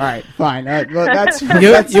 All right, fine. That's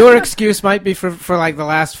your excuse might be for like the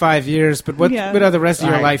last 5 years, but what are the rest of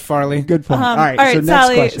your life, Farley? Good point. All right, so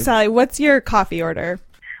next question. Sally, what's your coffee order?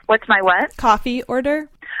 What's my what? Coffee order?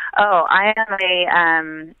 Oh, I am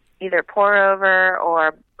a either pour over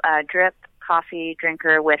or drip coffee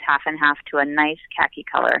drinker with half and half to a nice khaki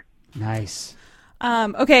color. Nice.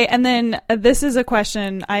 Okay, and then this is a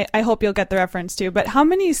question I hope you'll get the reference to, but how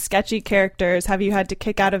many sketchy characters have you had to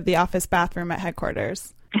kick out of the office bathroom at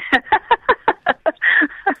headquarters?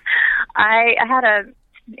 I had a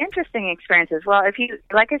interesting experiences. Well, if you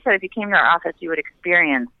came to our office, you would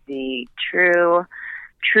experience the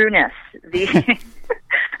trueness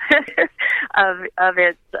of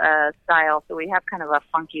its style. So we have kind of a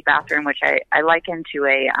funky bathroom, which I liken to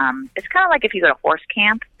it's kind of like if you go to horse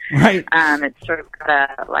camp. Right. It's sort of got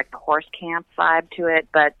a horse camp vibe to it,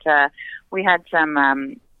 but we had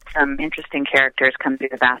some interesting characters come through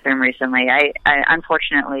the bathroom recently. I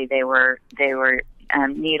unfortunately they were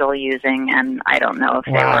needle using, and I don't know if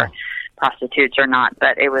they were prostitutes or not,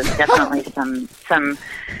 but it was definitely some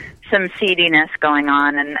seediness going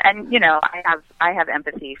on, and I have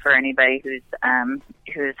empathy for anybody who's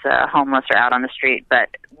homeless or out on the street, but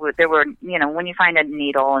there were when you find a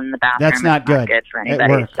needle in the bathroom, that's not good for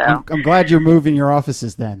anybody. So I'm glad you're moving your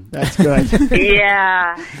offices then. That's good.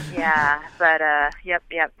 yeah, but yep,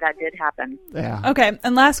 that did happen. Yeah. Okay,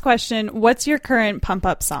 and last question: what's your current pump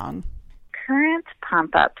up song? Current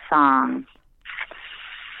pump up song.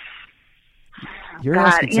 You're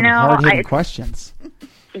asking some hard-hitting questions.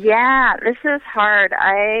 Yeah, this is hard.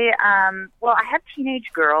 I have teenage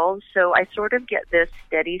girls, so I sort of get this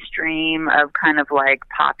steady stream of kind of like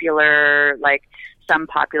popular, like some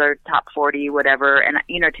popular top 40, whatever. And,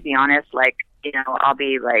 to be honest, like, I'll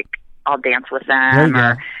be like, I'll dance with them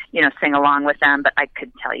or, sing along with them, but I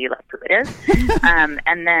could tell you like who it is.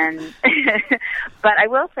 And then, but I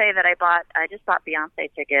will say that I just bought Beyonce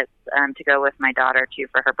tickets to go with my daughter too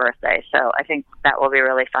for her birthday. So I think that will be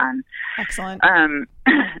really fun. Excellent.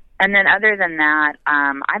 And then other than that,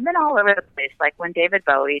 I've been all over the place. Like when David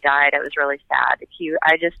Bowie died, it was really sad.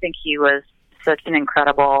 I just think he was such an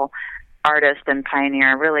incredible artist and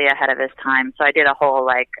pioneer, really ahead of his time. So I did a whole,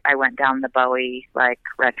 I went down the Bowie,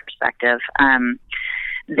 retrospective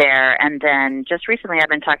there. And then just recently I've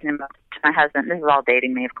been talking to my husband. This is all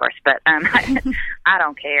dating me, of course, but I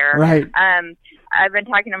don't care. Right. I've been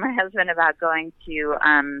talking to my husband about going to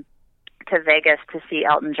Vegas to see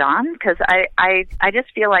Elton John because I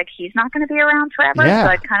just feel like he's not going to be around forever.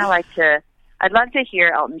 Yeah. So I'd love to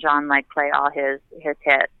hear Elton John play all his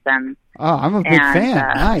hits and. Oh, I'm a big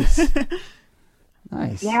fan. Nice.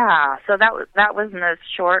 Nice. Yeah. So that wasn't a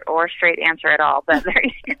short or straight answer at all, but there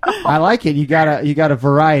you go. I like it. You got a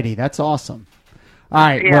variety. That's awesome. All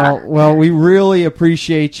right. Yeah. Well, we really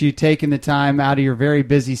appreciate you taking the time out of your very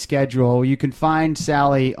busy schedule. You can find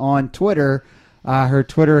Sally on Twitter. Her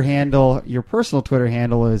Twitter handle, your personal Twitter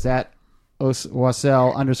handle, is at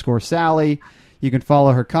 @Oiselle_Sally. You can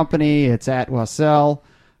follow her company. It's at Oiselle.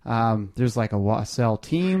 There's like a Oiselle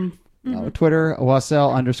team, Twitter,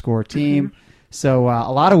 Oiselle_team. Mm-hmm. So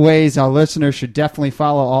a lot of ways our listeners should definitely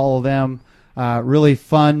follow all of them. Really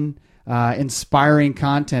fun, inspiring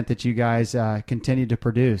content that you guys continue to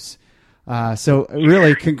produce. So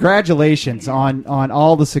really, congratulations on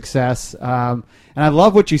all the success. And I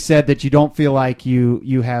love what you said that you don't feel like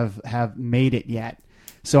you have made it yet.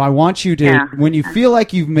 So I want you to, when you feel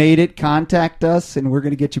like you've made it, contact us, and we're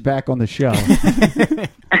going to get you back on the show.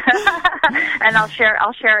 And I'll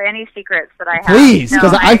share any secrets that I have. Please,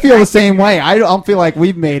 because No, I feel the same way. I don't feel like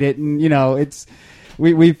we've made it, and it's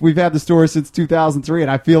we've had the store since 2003, and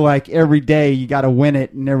I feel like every day you got to win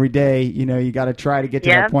it, and every day you got to try to get to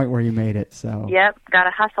that point where you made it. So yep,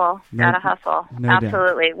 gotta hustle. No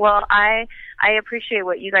Absolutely. doubt. Well, I appreciate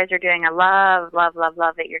what you guys are doing. I love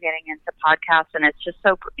that you're getting into podcasts, and it's just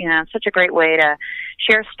so such a great way to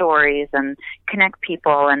share stories and connect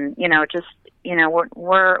people, and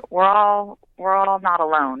we're all not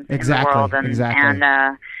alone in the world, and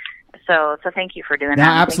so thank you for doing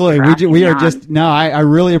that. Absolutely. We are just I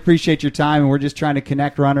really appreciate your time, and we're just trying to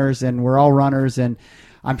connect runners, and we're all runners, and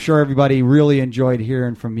I'm sure everybody really enjoyed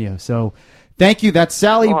hearing from you. So thank you. That's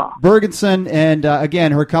Sally Bergenson, and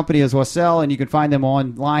again, her company is Wasel, and you can find them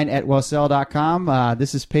online at wasel.com.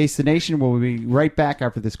 This is Pace the Nation. We'll be right back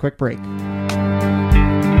after this quick break.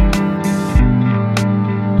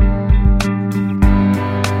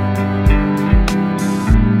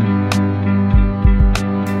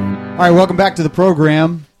 All right, welcome back to the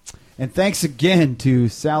program, and thanks again to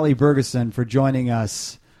Sally Bergeson for joining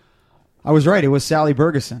us. I was right; it was Sally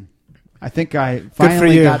Bergeson. I think I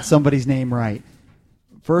finally got somebody's name right.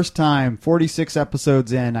 First time, 46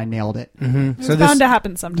 episodes in, I nailed it. Mm-hmm. So bound to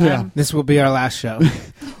happen sometime. Yeah, this will be our last show.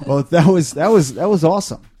 Well, that was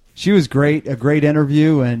awesome. She was great, a great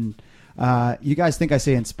interview, and you guys think I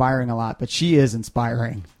say inspiring a lot, but she is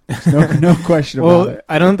inspiring. No question about it.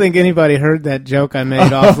 I don't think anybody heard that joke I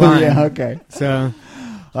made offline. Yeah, okay. So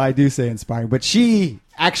I do say inspiring, but she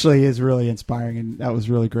actually is really inspiring, and that was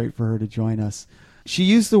really great for her to join us. She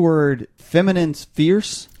used the word feminine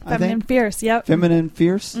fierce. Feminine fierce, yep. Feminine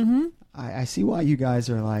fierce. Mm-hmm. I see why you guys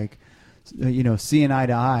are like, seeing eye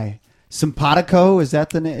to eye. Simpatico, is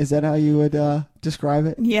that how you would describe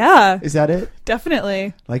it? Yeah. Is that it?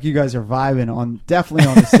 Definitely. Like you guys are vibing definitely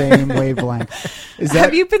on the same wavelength.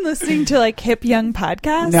 Have you been listening to like hip young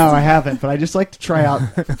podcasts? No, I haven't, but I just like to try out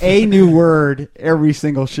a new word every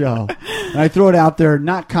single show. And I throw it out there,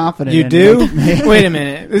 not confident. You do? Wait a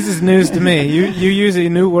minute. This is news to me. You use a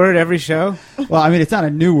new word every show? Well, I mean, it's not a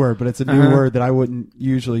new word, but it's a new word that I wouldn't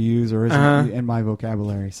usually use or isn't in my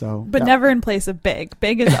vocabulary. So, but never in place of big.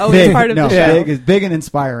 Big is always part of the show. Big and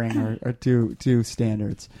inspiring are two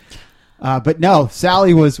standards. But no,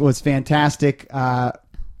 Sally was fantastic.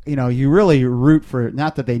 You really root for,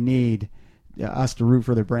 not that they need us to root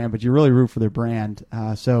for their brand, but you really root for their brand.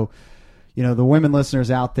 So, the women listeners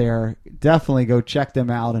out there, definitely go check them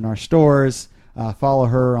out in our stores. Follow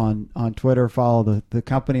her on Twitter. Follow the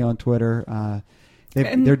company on Twitter.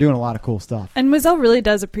 They're doing a lot of cool stuff. And Wasel really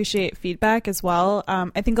does appreciate feedback as well.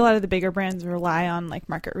 I think a lot of the bigger brands rely on like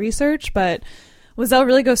market research, but Wasel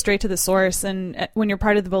really goes straight to the source. And when you're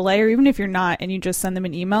part of the Volet, or even if you're not, and you just send them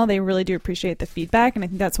an email, they really do appreciate the feedback. And I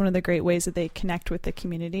think that's one of the great ways that they connect with the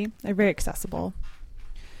community. They're very accessible.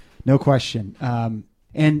 No question.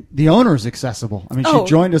 And the owner is accessible. I mean, she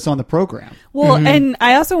joined us on the program. Well, and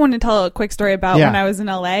I also want to tell a quick story about when I was in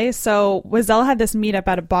LA. So Wasel had this meetup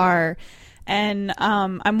at a bar, and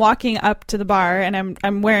I'm walking up to the bar, and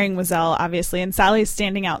I'm wearing Wasel, obviously, and Sally's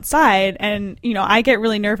standing outside, and I get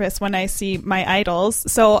really nervous when I see my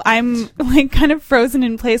idols, so I'm like kind of frozen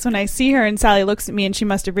in place when I see her, and Sally looks at me, and she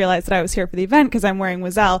must have realized that I was here for the event because I'm wearing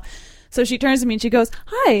Wasel. So she turns to me and she goes,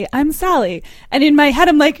 "Hi, I'm Sally." And in my head,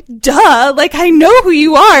 I'm like, duh, like I know who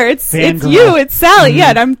you are. It's you, it's Sally. Mm-hmm. Yeah,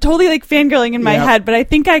 and I'm totally like fangirling in my head, but I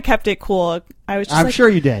think I kept it cool. I'm sure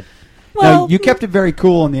you did. Well, no, you kept it very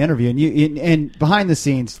cool in the interview, and behind the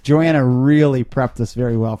scenes, Joanna really prepped us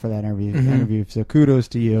very well for that interview. So kudos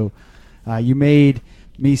to you. You made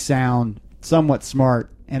me sound somewhat smart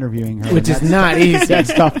interviewing her, which is not easy.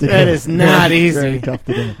 That's tough to do. That is not easy. Very tough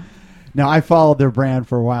to do. Now, I followed their brand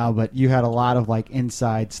for a while, but you had a lot of like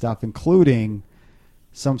inside stuff, including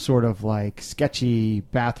some sort of like sketchy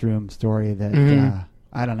bathroom story that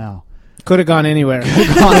I don't know. Could have gone anywhere. Could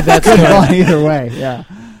have gone either way. Yeah.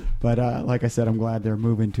 But like I said, I'm glad they're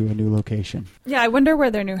moving to a new location. Yeah, I wonder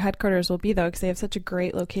where their new headquarters will be, though, because they have such a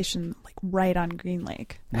great location, like right on Green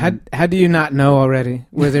Lake. How do you not know already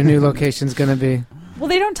where their new location's going to be? Well,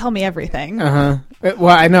 they don't tell me everything. Well,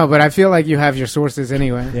 I know, but I feel like you have your sources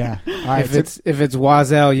anyway. Yeah. All right, if it's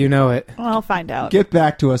Wasel, you know it. Well, I'll find out. Get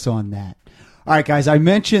back to us on that. All right, guys. I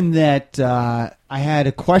mentioned that I had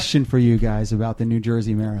a question for you guys about the New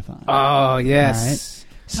Jersey Marathon. Oh yes.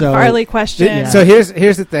 So, Farley question. So here's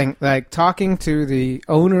the thing. Like talking to the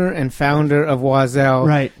owner and founder of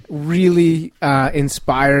Wasel, really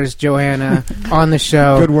inspires Joanna on the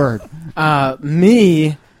show. Good word.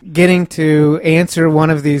 Me, getting to answer one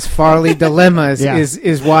of these Farley dilemmas Yeah.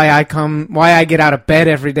 is why I get out of bed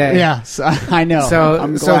every day. Yeah, so, I know.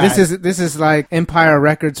 I'm So glad. this is like Empire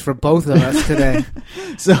Records for both of us today.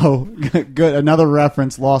 So good. Another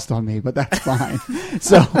reference lost on me, but that's fine.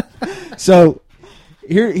 So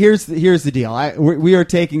here's the deal. We are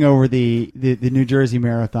taking over the New Jersey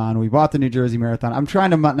Marathon. We bought the New Jersey Marathon. I'm trying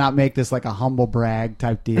to not make this like a humble brag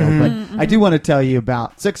type deal, but I do want to tell you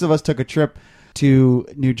about 6 of us took a trip to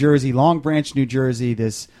New Jersey, Long Branch, New Jersey,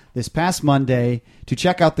 this past Monday to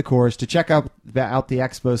check out the course, to check out the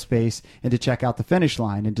expo space, and to check out the finish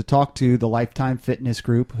line, and to talk to the Lifetime Fitness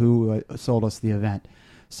Group who sold us the event.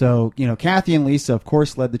 So, Kathy and Lisa, of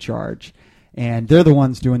course, led the charge, and they're the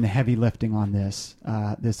ones doing the heavy lifting on this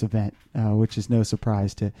event, which is no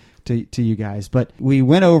surprise to you guys. But we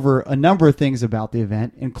went over a number of things about the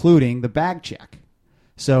event, including the bag check.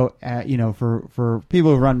 So, for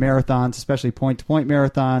people who run marathons, especially point-to-point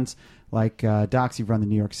marathons, like Docs, you've run the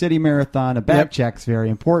New York City Marathon, a bag check's very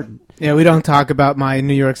important. Yeah, we don't talk about my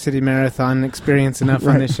New York City Marathon experience enough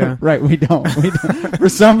on this show. Right, we don't. For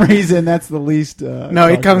some reason, that's the least... No,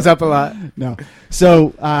 it comes up a lot. No. So,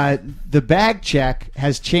 the bag check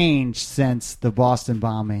has changed since the Boston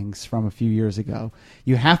bombings from a few years ago.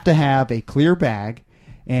 You have to have a clear bag,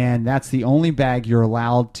 and that's the only bag you're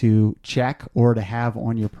allowed to check or to have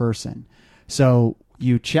on your person. So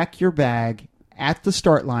you check your bag at the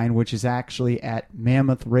start line, which is actually at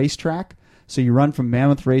Mammoth Racetrack. So you run from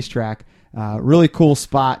Mammoth Racetrack, really cool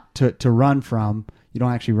spot to run from. You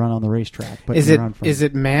don't actually run on the racetrack, but is you it run from is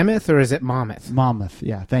it Mammoth or is it Monmouth? Monmouth.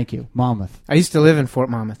 Yeah, thank you, Monmouth. I used to live in Fort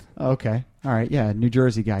Monmouth. Okay, all right, yeah, New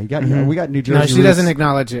Jersey guy. We got New Jersey. No, she roots. doesn't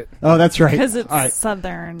acknowledge it. Oh, that's right. Because it's All right.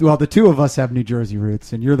 southern. Well, the two of us have New Jersey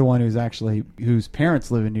roots, and you're the one whose parents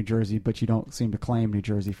live in New Jersey, but you don't seem to claim New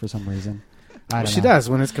Jersey for some reason. I don't She know. does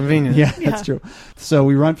when it's convenient. Yeah, that's true. So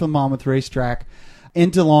we run from Monmouth Racetrack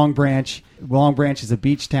into Long Branch. Long Branch is a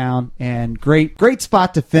beach town, and great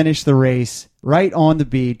spot to finish the race, right on the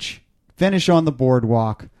beach, finish on the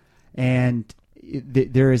boardwalk, and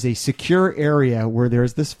there is a secure area where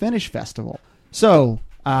there's this finish festival. So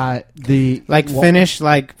finish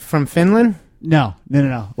like from Finland. No.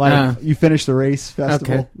 Like you finish the race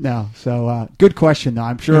festival. Okay. No. So good question though.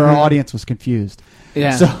 I'm sure our audience was confused.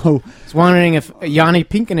 Yeah. So I was wondering if Yanni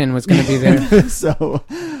Pinkinen was going to be there. so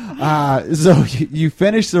you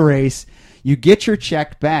finish the race, you get your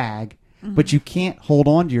checked bag, but you can't hold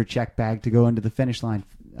on to your checked bag to go into the finish line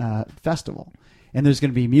festival. And there's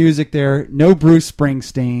going to be music there. No Bruce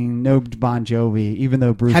Springsteen, no Bon Jovi, even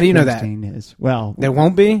though Bruce How do you know that? Springsteen is. Well, There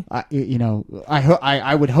won't be?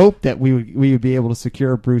 I would hope that we would be able to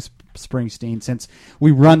secure Bruce Springsteen since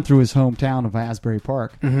we run through his hometown of Asbury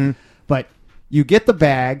Park. Mm-hmm. But you get the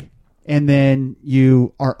bag, and then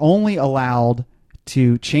you are only allowed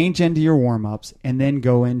to change into your warm-ups and then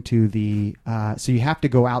go into the so you have to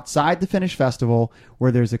go outside the Finish Festival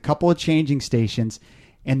where there's a couple of changing stations,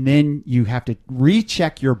 and then you have to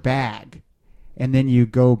recheck your bag, and then you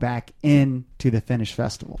go back into the Finish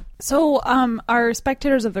Festival. So, are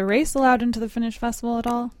spectators of the race allowed into the Finish Festival at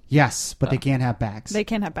all? Yes, but they can't have bags. They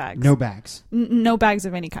can't have bags. No bags. No bags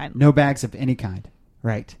of any kind. No bags of any kind.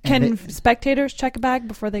 Right. Can And spectators check a bag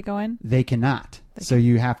before they go in? they cannot. So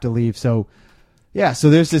you have to leave. So, yeah, so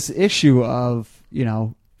there's this issue of,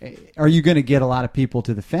 are you going to get a lot of people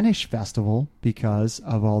to the Finish Festival because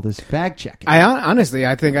of all this bag checking? Honestly,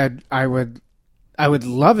 I think I would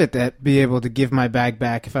love it to be able to give my bag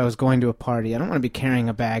back if I was going to a party. I don't want to be carrying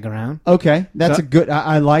a bag around. Okay, that's a good.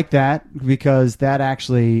 I like that because that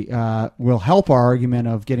actually will help our argument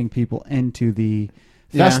of getting people into the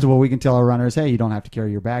festival. We can tell our runners, hey, you don't have to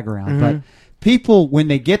carry your bag around. But people, when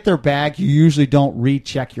they get their bag, you usually don't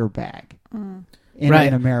recheck your bag in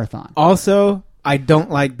a marathon. Also, I don't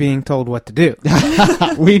like being told what to do.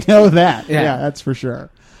 We know that. Yeah. Yeah, that's for sure.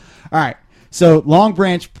 All right. So Long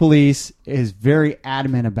Branch Police is very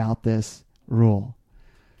adamant about this rule.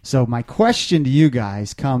 So my question to you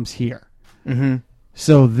guys comes here. Mm-hmm.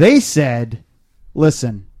 So they said,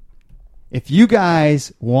 listen, if you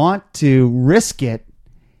guys want to risk it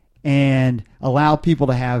and allow people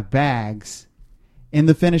to have bags in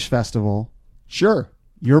the Finish Festival, sure,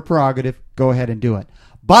 your prerogative, go ahead and do it.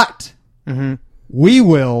 But we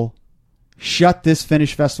will shut this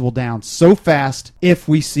Finish Festival down so fast if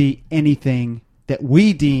we see anything that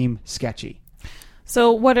we deem sketchy.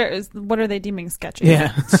 So what are they deeming sketchy?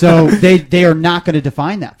 Yeah. So they are not going to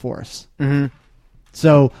define that for us.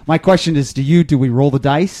 So my question is to you, do we roll the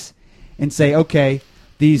dice and say, okay,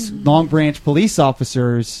 these Long Branch police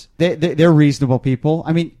officers, they're reasonable people.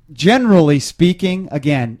 I mean, generally speaking,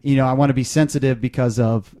 again, I want to be sensitive because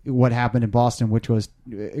of what happened in Boston, which was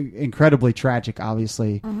incredibly tragic,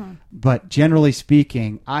 obviously. But generally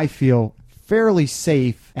speaking, I feel fairly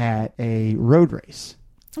safe at a road race.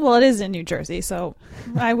 Well, it is in New Jersey, so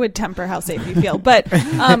I would temper how safe you feel. But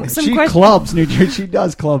She clubs New Jersey. She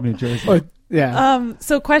does club New Jersey. Yeah.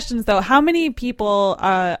 So questions, though. How many people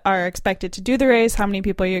are expected to do the race? How many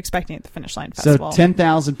people are you expecting at the Finish Line Festival? So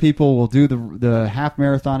 10,000 people will do the half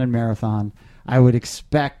marathon and marathon. I would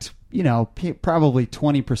expect, probably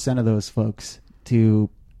 20% of those folks to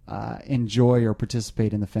enjoy or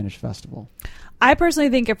participate in the Finish Festival. I personally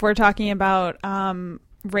think if we're talking about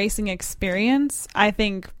racing experience, I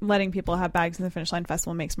think letting people have bags in the Finish Line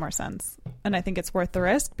Festival makes more sense. And I think it's worth the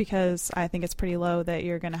risk because I think it's pretty low that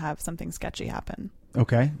you're going to have something sketchy happen.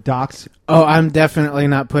 Okay. Docs? Oh, I'm definitely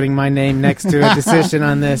not putting my name next to a decision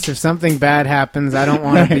on this. If something bad happens, I don't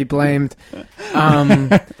want to be blamed.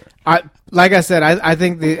 Like I said, I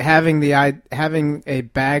think having a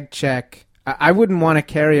bag check, I wouldn't want to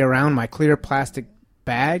carry around my clear plastic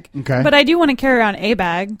bag. Okay. But I do want to carry around a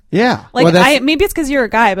bag. Yeah. Like, maybe it's because you're a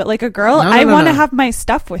guy, but like a girl, I want to have my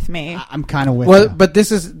stuff with me. I'm kind of with you. But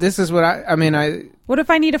this is what I mean. What if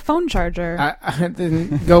I need a phone charger? I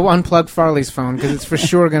then go unplug Farley's phone because it's for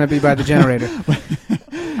sure going to be by the generator.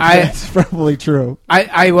 That's probably true.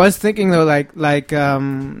 I was thinking though,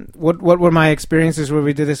 what were my experiences where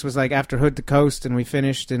we did this was like after Hood to Coast and we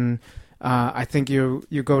finished and I think you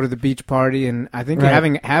go to the beach party and I think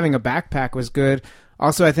having a backpack was good.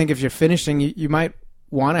 Also, I think if you're finishing, you might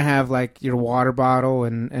want to have like your water bottle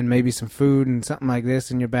and maybe some food and something like this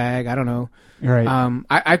in your bag. I don't know. Right.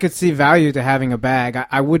 I could see value to having a bag.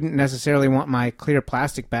 I wouldn't necessarily want my clear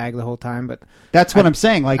plastic bag the whole time, but that's what I'm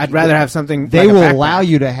saying. Like, I'd rather have something. They like will allow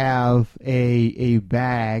you to have a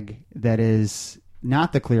bag that is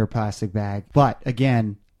not the clear plastic bag, but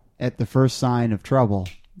again, at the first sign of trouble,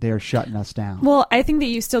 they're shutting us down. Well, I think that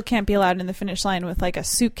you still can't be allowed in the Finish Line with like a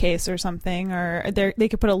suitcase or something, or they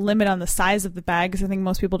could put a limit on the size of the bag because I think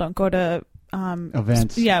most people don't go to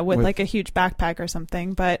events. Yeah, with like a huge backpack or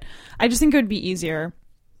something. But I just think it would be easier.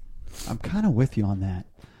 I'm kind of with you on that.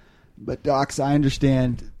 But Docs, I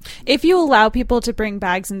understand. If you allow people to bring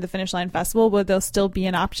bags in the Finish Line Festival, would there still be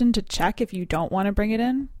an option to check if you don't want to bring it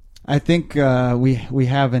in? I think we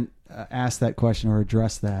haven't asked that question or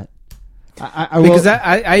addressed that. Because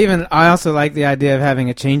I also like the idea of having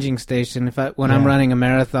a changing station. When I'm running a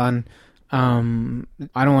marathon, I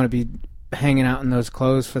don't want to be hanging out in those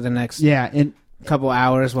clothes for the next couple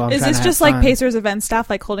hours while I'm Is trying this to just have like fun. Pacers event staff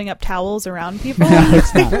like holding up towels around people? No,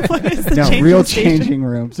 it's not. What is the No, changing real station? changing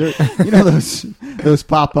rooms. Those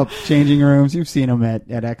pop-up changing rooms. You've seen them at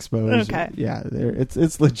expos. Okay. Yeah,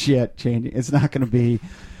 it's legit changing. It's not going to be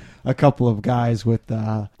a couple of guys with.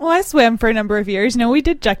 Well, I swam for a number of years. We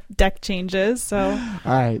did deck changes. So. All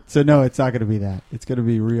right. So no, it's not going to be that. It's going to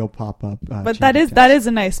be real pop-up. But that is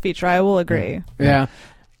a nice feature. I will agree. Yeah.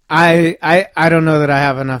 I don't know that I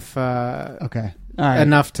have enough. Okay. All right.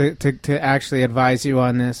 Enough to actually advise you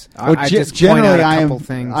on this. Well, I just point out a couple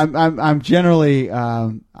things. I'm generally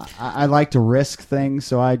I like to risk things,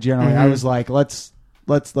 so I generally I was like let's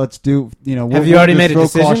do Have you already made a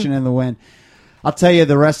decision? Caution in the wind. I'll tell you,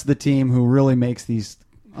 the rest of the team who really makes these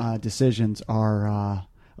decisions are a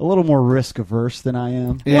little more risk averse than I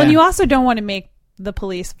am. Yeah. Well, and you also don't want to make the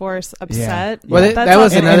police force upset. Yeah. Well, that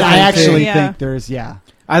was another and thing I actually too. think there's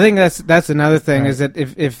I think that's another thing Right. is that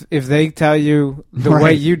if they tell you the Right.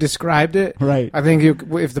 way you described it, Right. I think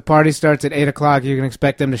if the party starts at 8:00, you can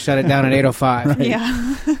expect them to shut it down at 8:05. Right.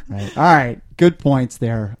 Yeah. right. All right, good points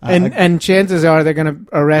there. And chances are they're going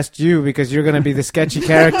to arrest you because you're going to be the sketchy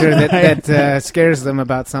character that scares them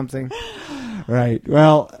about something. Right.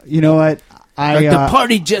 Well, you know what? The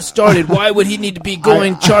party just started. Why would he need to be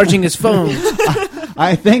charging his phone?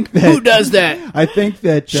 I think that Who does that? I think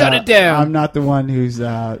that Shut it down. I'm not the one who's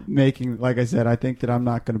making. Like I said, I think that I'm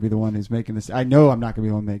not going to be the one who's making this. I know I'm not going to be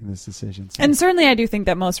the one making this decision. So. And certainly, I do think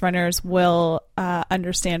that most runners will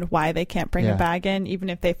understand why they can't bring Yeah. a bag in, even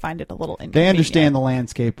if they find it a little inconvenient. They understand the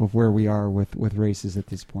landscape of where we are with races at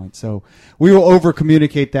this point. So we will over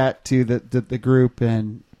communicate that to the group,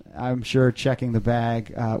 and I'm sure checking the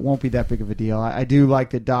bag won't be that big of a deal. I do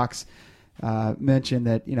like that Doc's mentioned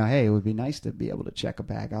that hey, it would be nice to be able to check a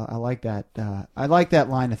bag. I like that. I like that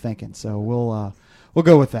line of thinking. So we'll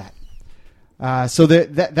go with that. So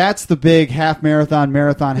that's the big half marathon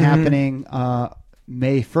happening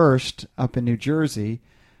May 1st up in New Jersey.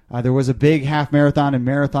 There was a big half marathon and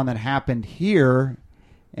marathon that happened here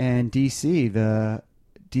in DC, the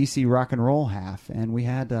DC Rock and Roll half, and we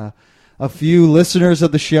had a a few listeners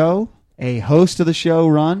of the show, a host of the show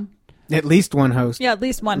run. At least one host. Yeah, at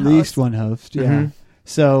least one At host. least one host, yeah. Mm-hmm.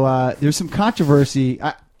 So there's some controversy.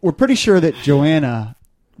 We're pretty sure that Joanna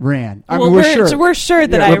ran. I mean, we're sure. We're sure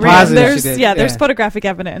that Yeah, I we're ran. positive There's she did. there's Yeah. photographic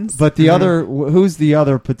evidence. But the other, who's the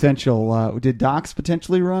other potential? Did Docs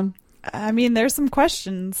potentially run? I mean, there's some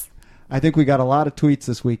questions. I think we got a lot of tweets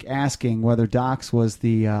this week asking whether Docs was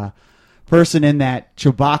the person in that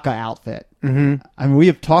Chewbacca outfit. Mm-hmm. I mean, we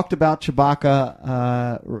have talked about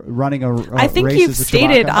Chewbacca running a I think race you've as a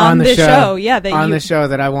stated Chewbacca. on the show, that on you, the show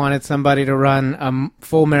that I wanted somebody to run a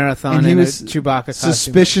full marathon And he in a was Chewbacca costume.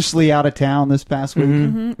 suspiciously out of town this past week.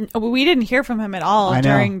 Mhm. We didn't hear from him at all I know.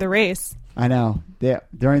 during the race. I know. Yeah,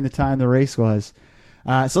 during the time the race was.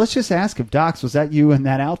 So let's just ask if Docs, was that you in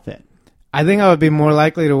that outfit? I think I would be more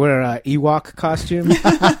likely to wear a Ewok costume.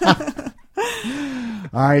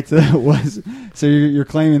 All right, so that was. So you're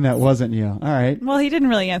claiming that wasn't you. All right. Well, he didn't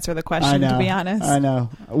really answer the I question, know. to be honest. I know.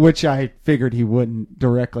 Which I figured he wouldn't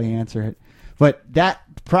directly answer it. But that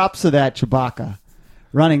props to that Chewbacca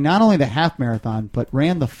running not only the half marathon but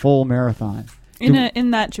ran the full marathon.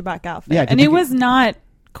 In that Chewbacca outfit. Yeah, and did it we was not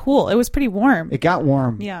cool. It was pretty warm. It got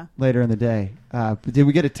warm. Yeah. Later in the day. But did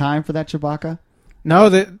we get a time for that Chewbacca?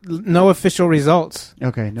 No official results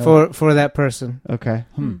Okay. No. for that person. Okay.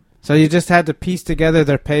 So you just had to piece together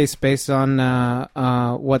their pace based on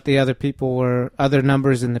what the other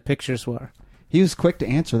numbers in the pictures were. He was quick to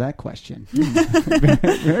answer that question. very,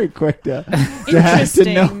 very quick to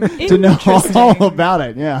Interesting. know all about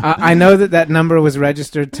it. Yeah. I know that number was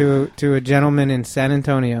registered to a gentleman in San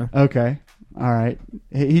Antonio. Okay. All right.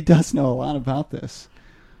 He does know a lot about this.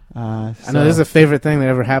 I know this is a favorite thing that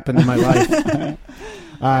ever happened in my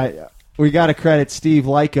life. We got to credit Steve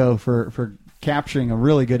Lyko for capturing a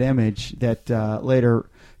really good image that later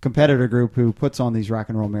competitor group who puts on these rock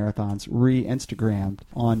and roll marathons re-Instagrammed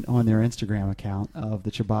on their Instagram account of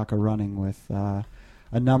the Chewbacca running with a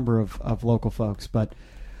number of local folks. But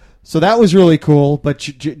so that was really cool. But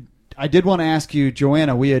I did want to ask you,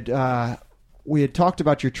 Joanna, we had talked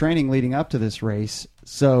about your training leading up to this race.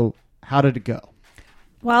 So how did it go?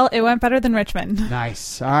 Well, it went better than Richmond.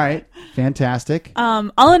 Nice. All right. Fantastic.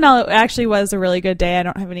 All in all, it actually was a really good day. I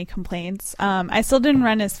don't have any complaints. I still didn't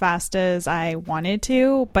run as fast as I wanted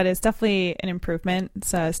to, but it's definitely an improvement.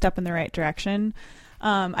 It's a step in the right direction.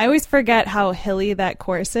 I always forget how hilly that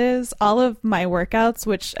course is. All of my workouts,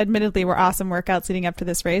 which admittedly were awesome workouts leading up to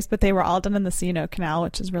this race, but they were all done in the C&O Canal,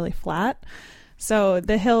 which is really flat. So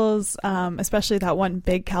the hills, especially that one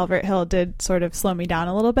big Calvert hill, did sort of slow me down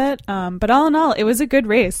a little bit. But all in all, it was a good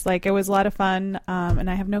race. Like, it was a lot of fun, and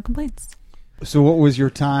I have no complaints. So what was your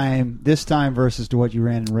time this time versus to what you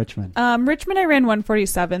ran in Richmond? Richmond, I ran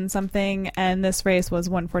 147 something, and this race was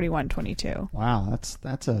 141.22. Wow,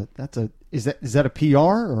 that's a is that a PR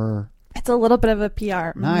or? It's a little bit of a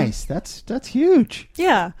PR. Nice. That's huge.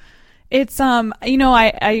 Yeah. It's,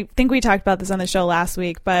 I think we talked about this on the show last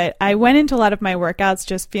week, but I went into a lot of my workouts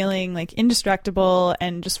just feeling like indestructible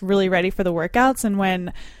and just really ready for the workouts. And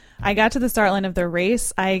when I got to the start line of the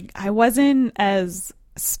race, I wasn't as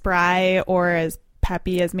spry or as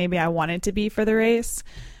peppy as maybe I wanted to be for the race.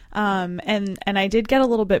 And I did get a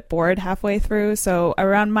little bit bored halfway through. So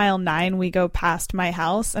around mile 9, we go past my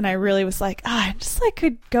house, and I really was like, I just like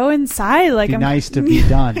could go inside. Like, Be nice to be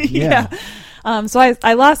done. Yeah. So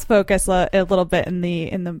I lost focus a little bit in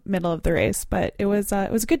the middle of the race, but it was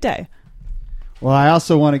a good day. Well, I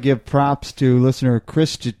also want to give props to listener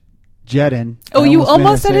Chris Jedin. Oh, you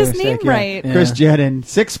almost said made a his name mistake. Yeah. right. Yeah. Chris Jedin,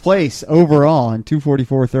 6th place overall in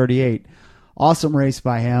 2:44.38. Awesome race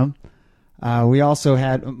by him. We also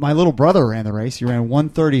had my little brother ran the race. He ran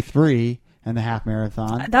 1:33 in the half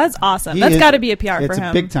marathon. That's awesome. That's got to be a PR for him. It's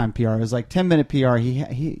a big time PR. It was like 10-minute PR.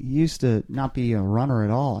 He used to not be a runner at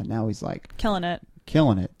all, and now he's like killing it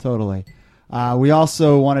totally. We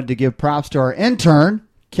also wanted to give props to our intern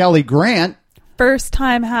Kelly Grant. First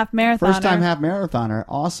time half marathoner.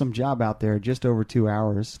 Awesome job out there. Just over 2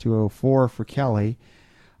 hours. 2:04 for Kelly.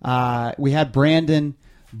 We had Brandon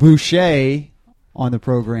Boucher on the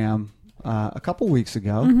program a couple weeks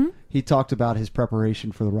ago. Mm-hmm. He talked about his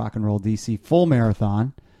preparation for the Rock and Roll DC full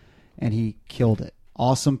marathon, and he killed it.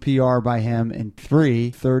 Awesome PR by him in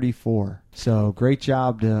 3:34. So great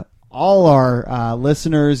job to all our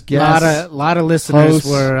listeners, guests. A lot of listeners hosts.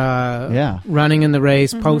 were running in the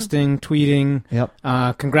race, posting, tweeting.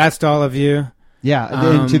 Yep. Congrats to all of you. Yeah,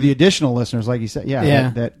 and to the additional listeners, like you said,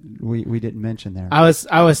 that we didn't mention there. I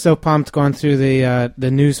was so pumped going through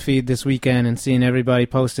the news feed this weekend and seeing everybody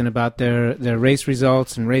posting about their race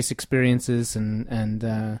results and race experiences, and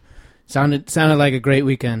sounded like a great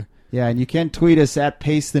weekend. Yeah, and you can tweet us at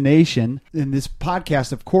Pace the Nation. And this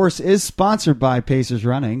podcast, of course, is sponsored by Pacers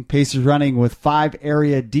Running. Pacers Running with 5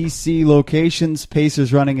 area DC locations.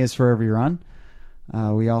 Pacers Running is for every run.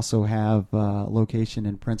 We also have a location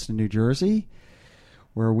in Princeton, New Jersey,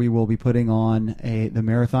 where we will be putting on the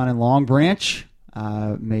marathon in Long Branch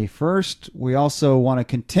May 1st. We also want to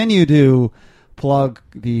continue to plug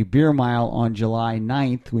the Beer Mile on July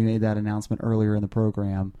 9th. We made that announcement earlier in the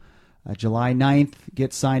program. July 9th,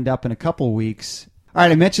 get signed up in a couple weeks. All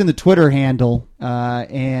right, I mentioned the Twitter handle,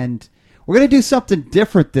 and we're going to do something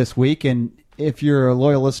different this week. And if you're a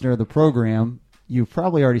loyal listener of the program, you've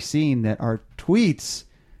probably already seen that our tweets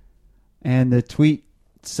and the tweet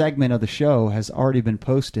segment of the show has already been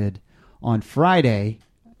posted on Friday,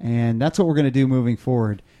 and that's what we're going to do moving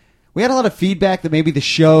forward. We had a lot of feedback that maybe the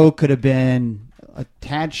show could have been a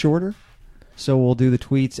tad shorter. So we'll do the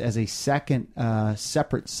tweets as a second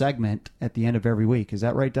separate segment at the end of every week. Is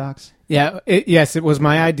that right, Docs? Yeah. Yes, it was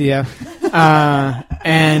my idea.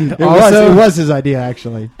 And it also, was his idea,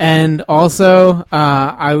 actually. And also,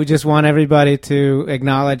 I would just want everybody to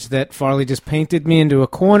acknowledge that Farley just painted me into a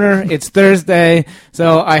corner. It's Thursday,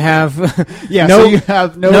 so I have so you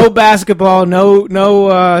have no basketball,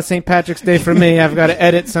 no St. Patrick's Day for me. I've got to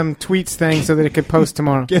edit some tweets thing so that it could post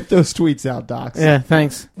tomorrow. Get those tweets out, Docs. Yeah,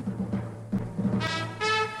 thanks.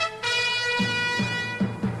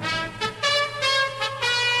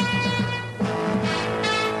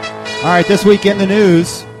 All right, this week in the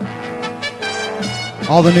news,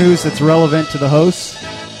 all the news that's relevant to the hosts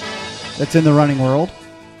that's in the running world.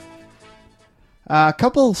 A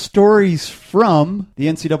couple stories from the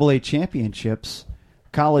NCAA championships,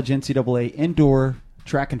 college NCAA indoor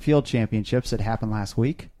track and field championships that happened last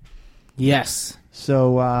week. Yes.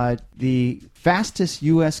 So the fastest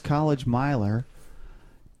U.S. college miler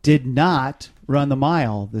did not run the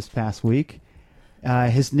mile this past week.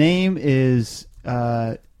 His name is...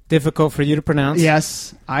 difficult for you to pronounce.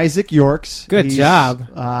 Yes, Isaac Yorks. Good job.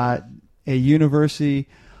 A University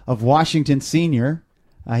of Washington senior.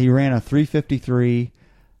 He ran a 3:53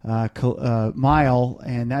 mile,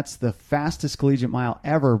 and that's the fastest collegiate mile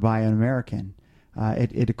ever by an American.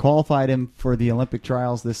 It qualified him for the Olympic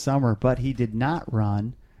trials this summer, but he did not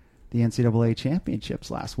run the NCAA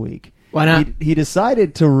championships last week. Why not? He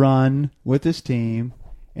decided to run with his team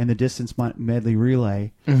in the distance medley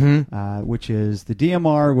relay, which is the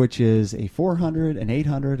DMR, which is a 400, an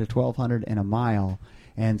 800, a 1200, and a mile.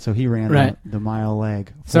 And so he ran the mile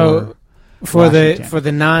leg. For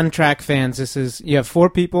the non-track fans, this is you have 4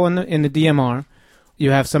 people in the DMR.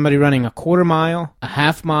 You have somebody running a quarter mile, a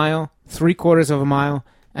half mile, 3/4 of a mile,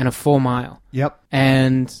 and a full mile. Yep.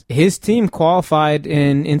 And his team qualified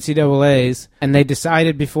in NCAAs, and they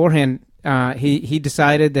decided beforehand. He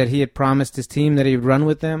decided that he had promised his team that he would run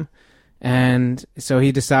with them, and so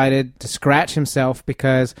he decided to scratch himself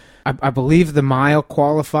because I believe the mile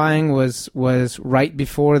qualifying was right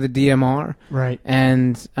before the DMR, right,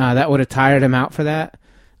 and that would have tired him out for that.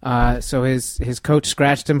 So his coach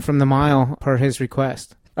scratched him from the mile per his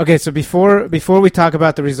request. Okay, so before we talk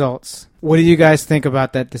about the results, what do you guys think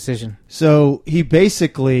about that decision? So he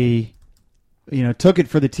basically, took it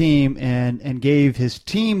for the team and gave his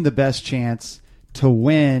team the best chance to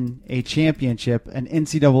win a championship, an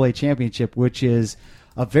NCAA championship, which is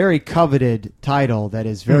a very coveted title that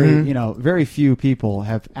is very few people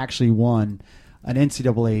have actually won an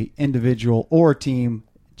NCAA individual or team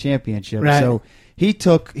championship. Right. So he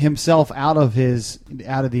took himself out of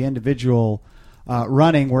the individual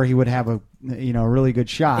running where he would have a really good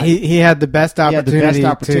shot. He had the best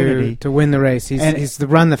opportunity, to win the race. He's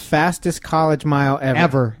run the fastest college mile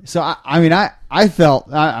ever. So I felt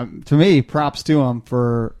to me, props to him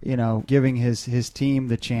for giving his team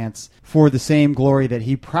the chance for the same glory that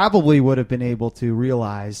he probably would have been able to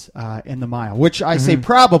realize in the mile. Which I say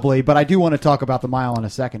probably, but I do want to talk about the mile in a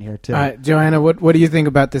second here too. All right, Joanna, what do you think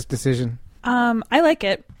about this decision? I like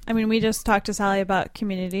it. I mean, we just talked to Sally about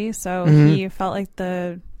community, so he felt like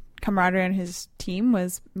the camaraderie on his team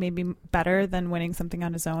was maybe better than winning something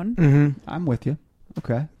on his own. I'm with you.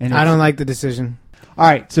 Okay. And I don't like the decision. All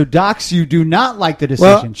right. So, Docs, you do not like the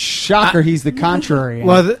decision. Well, shocker, he's the contrary.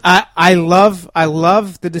 Well, I love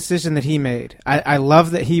the decision that he made. I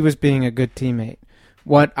love that he was being a good teammate.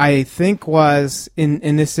 What I think was,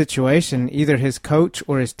 in this situation, either his coach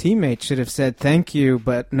or his teammate should have said, thank you,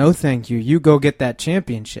 but no thank you. You go get that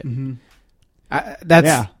championship.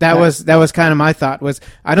 That was kind of my thought. Was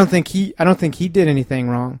I don't think he did anything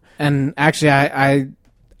wrong. And actually, I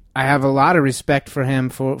have a lot of respect for him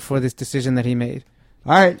for this decision that he made.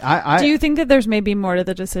 All right. Do you think that there's maybe more to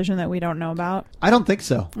the decision that we don't know about? I don't think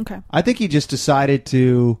so. Okay. I think he just decided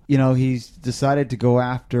to, he's decided to go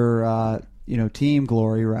after, team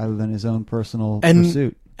glory rather than his own personal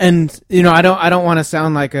pursuit. And I don't want to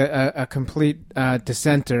sound like a complete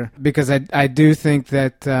dissenter, because I do think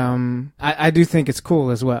that I do think it's cool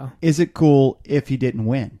as well. Is it cool if he didn't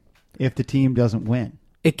win? If the team doesn't win?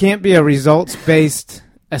 It can't be a results-based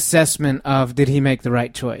assessment of did he make the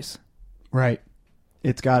right choice. Right.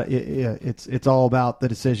 It's all about the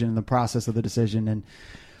decision and the process of the decision,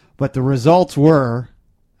 but the results were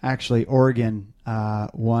actually Oregon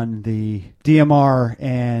won the DMR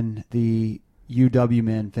and the UW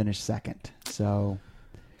men finished second. So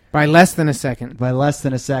by less than a second.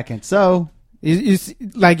 So you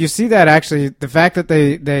see that actually the fact that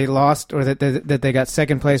they lost, or that they got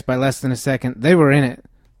second place by less than a second, they were in it.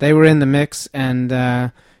 They were in the mix,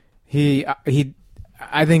 and he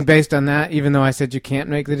I think based on that, even though I said you can't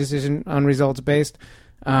make the decision on results based,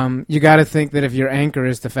 you got to think that if your anchor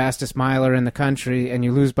is the fastest miler in the country and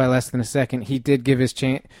you lose by less than a second, he did give his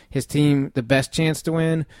team the best chance to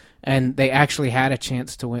win, and they actually had a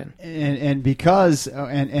chance to win. And because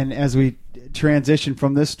and as we transition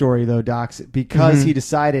from this story though, Docs, because he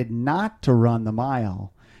decided not to run the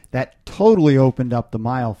mile, that totally opened up the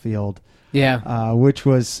mile field. Yeah, which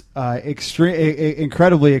was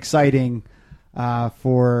incredibly exciting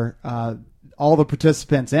for all the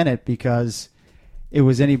participants in it, because it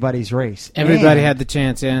was anybody's race. Everybody had the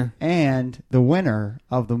chance, yeah. And the winner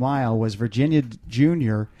of the mile was Virginia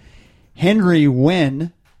Junior Henry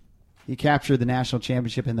Wynn. He captured the national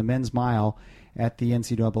championship in the men's mile at the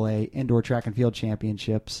NCAA Indoor Track and Field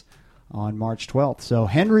Championships on March 12th. So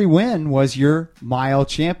Henry Wynn was your mile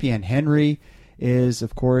champion. Henry is,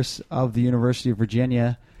 of course, of the University of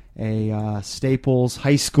Virginia, a Staples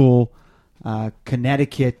High School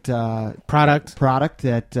Connecticut product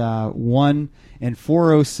that won in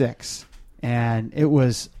 4:06, and it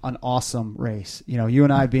was an awesome race. You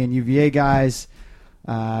and I, being UVA guys,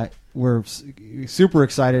 were super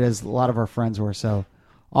excited, as a lot of our friends were. So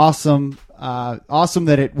awesome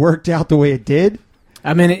that it worked out the way it did.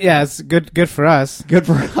 I mean, yeah, it's good for us. Good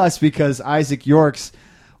for us, because Isaac Yorks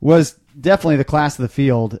was definitely the class of the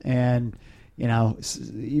field, and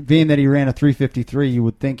being that he ran a 3:53, you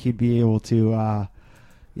would think he'd be able to,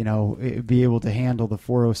 handle the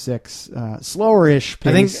 4:06 slower-ish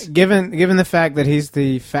pace. I think, given the fact that he's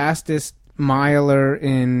the fastest miler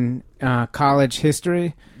in college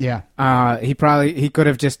history, he could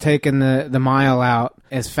have just taken the mile out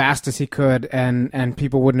as fast as he could, and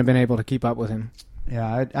people wouldn't have been able to keep up with him.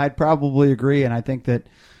 Yeah, I'd probably agree, and I think that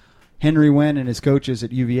Henry Wynn and his coaches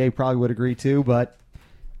at UVA probably would agree too, but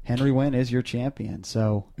Henry Wynn is your champion.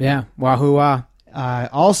 So yeah, wahoo!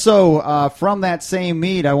 Also, from that same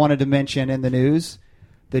meet, I wanted to mention in the news,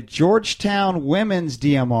 the Georgetown women's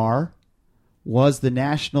DMR was the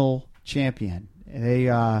national champion. They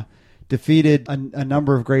defeated a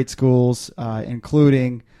number of great schools,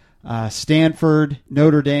 including Stanford,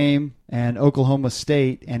 Notre Dame, and Oklahoma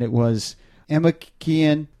State, and it was Emma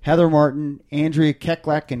Kean, Heather Martin, Andrea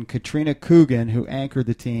Keklak, and Katrina Coogan who anchored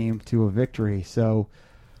the team to a victory. So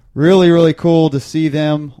really, really cool to see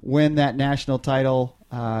them win that national title.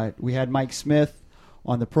 We had Mike Smith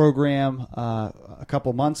on the program a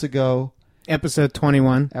couple months ago. Episode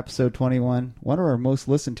 21. One of our most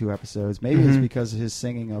listened to episodes. Maybe it's because of his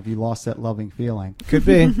singing of "You Lost That Loving Feeling." Could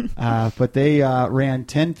be. But they ran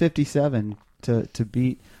 10:57 to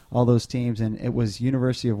beat all those teams, and it was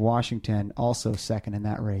University of Washington also second in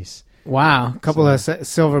that race. Wow, a couple of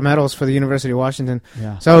silver medals for the University of Washington.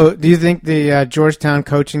 Yeah. So do you think the Georgetown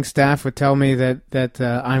coaching staff would tell me that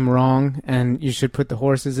I'm wrong and you should put the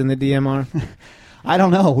horses in the DMR? I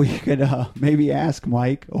don't know. We could maybe ask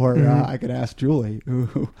Mike, or I could ask Julie,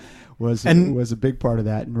 who was a big part of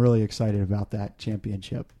that and really excited about that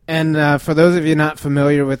championship. And for those of you not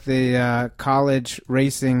familiar with the college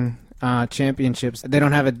racing championships, they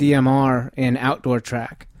don't have a DMR in outdoor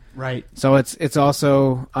track. Right. So it's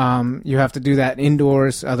also you have to do that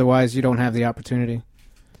indoors, otherwise you don't have the opportunity.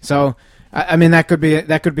 So I mean that could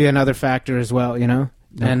be another factor as well,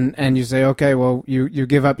 Yep. And you say, okay, well you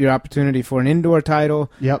give up your opportunity for an indoor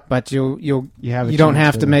title. Yep. But you don't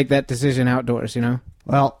have to make that decision outdoors,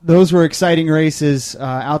 Well, those were exciting races.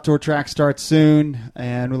 Outdoor track starts soon,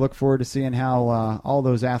 and we look forward to seeing how all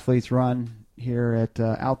those athletes run here at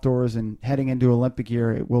outdoors, and heading into Olympic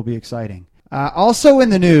year. It will be exciting. Also in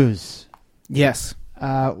the news, yes,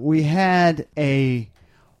 we had a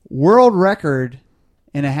world record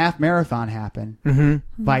in a half marathon happen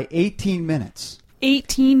by 18 minutes.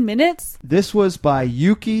 18 minutes? This was by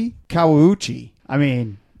Yuki Kawauchi. I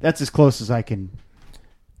mean, that's as close as I can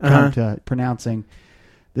come to pronouncing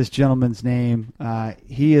this gentleman's name.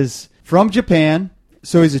 He is from Japan,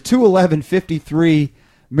 so he's a 2:11:53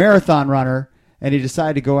 marathon runner, and he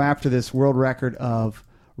decided to go after this world record of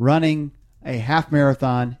running a half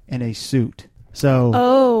marathon in a suit.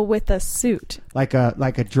 So, with a suit, like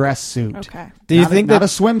a dress suit. Okay. Do you think not a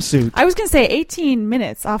swimsuit? I was going to say 18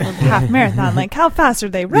 minutes off of half marathon. Like, how fast are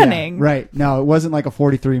they running? Yeah, right. No, it wasn't like a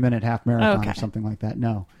 43-minute half marathon Okay. or something like that.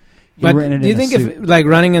 No. But do you think if like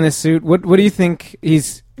running in a suit, what do you think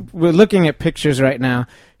we're looking at pictures right now.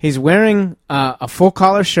 He's wearing a full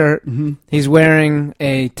collar shirt. Mm-hmm. He's wearing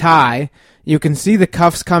a tie. You can see the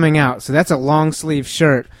cuffs coming out. So that's a long sleeve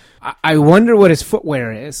shirt. I wonder what his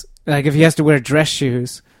footwear is. Like if he has to wear dress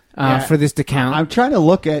shoes for this to count. I'm trying to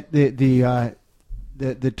look at the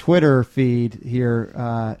Twitter feed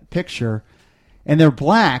here picture, and they're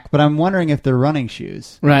black, but I'm wondering if they're running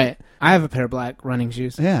shoes. Right. I have a pair of black running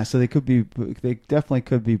shoes. Yeah, so they definitely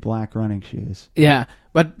could be black running shoes. Yeah,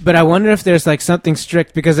 but I wonder if there's like something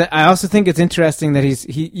strict, because I also think it's interesting that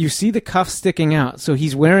you see the cuffs sticking out, so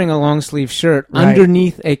he's wearing a long sleeve shirt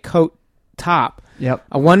underneath a coat top. Yep.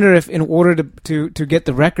 I wonder if in order to get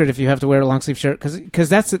the record, if you have to wear a long sleeve shirt, because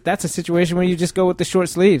that's a situation where you just go with the short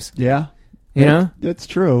sleeves. Yeah, you know, that's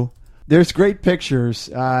true. There's great pictures.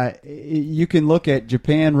 You can look at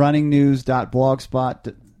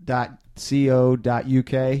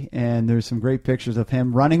japanrunningnews.blogspot.co.uk, and there's some great pictures of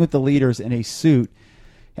him running with the leaders in a suit.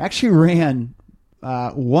 He actually ran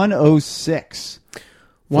 106.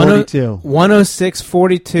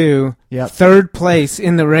 106.42, Yep. third place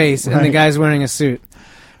in the race, and the Right. guy's wearing a suit.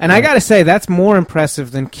 And I got to say, that's more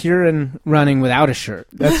impressive than Kieran running without a shirt.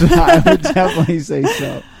 That's what I would definitely say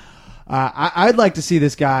so. I'd like to see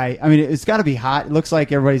this guy. I mean, it's got to be hot. It looks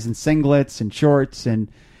like everybody's in singlets and shorts, and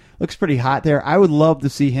looks pretty hot there. I would love to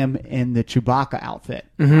see him in the Chewbacca outfit.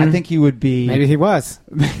 Mm-hmm. I think he would be. Maybe he was.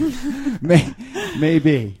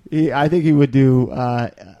 Maybe. I think he would do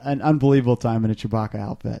an unbelievable time in a Chewbacca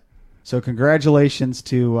outfit. So congratulations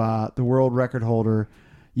to the world record holder,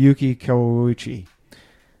 Yuki Kawauchi.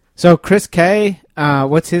 So Chris K,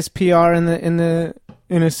 what's his PR in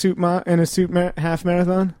a suit half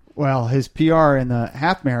marathon? Well, his PR in the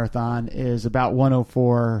half marathon is about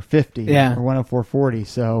 104.50 or 104.40.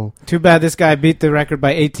 So too bad this guy beat the record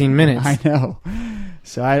by 18 minutes. I know.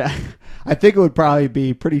 So I think it would probably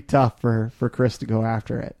be pretty tough for Chris to go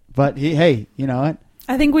after it. But hey, you know what?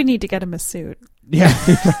 I think we need to get him a suit. Yeah,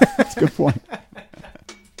 that's a good point.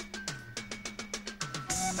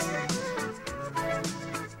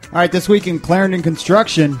 All right, this week in Clarendon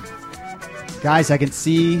Construction, guys, I can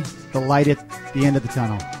see the light at the end of the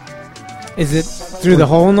tunnel. Is it through the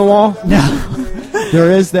hole in the wall? No.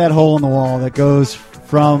 There is that hole in the wall that goes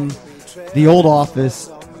from the old office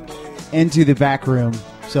into the back room.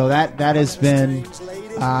 So that has been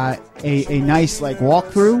a nice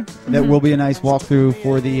walkthrough. That will be a nice walkthrough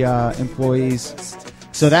for the employees.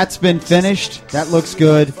 So that's been finished. That looks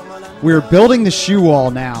good. We're building the shoe wall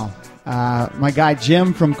now. My guy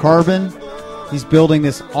Jim from Carbon, he's building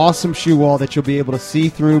this awesome shoe wall that you'll be able to see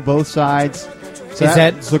through both sides. So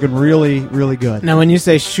it's looking really, really good. Now, when you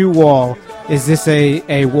say shoe wall, is this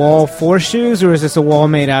a wall for shoes, or is this a wall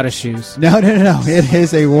made out of shoes? No. It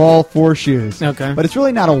is a wall for shoes. Okay. But it's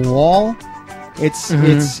really not a wall. It's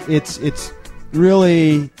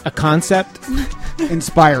really a concept.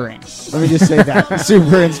 Inspiring. Let me just say that.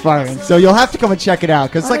 Super inspiring. So you'll have to come and check it out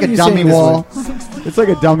because it's like a dummy wall. It's like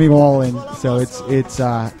a dummy wall, and so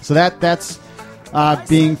that's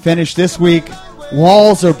being finished this week.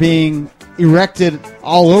 Walls are being erected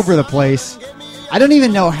all over the place. I don't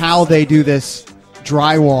even know how they do this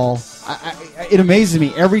drywall. It amazes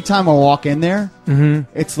me every time I walk in there. Mm-hmm.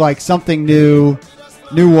 It's like something new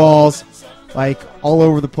walls, like all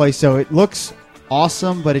over the place. So it looks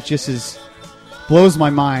awesome, but it just blows my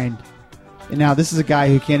mind. And now this is a guy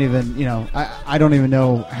who can't even, I don't even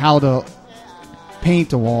know how to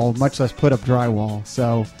paint a wall, much less put up drywall.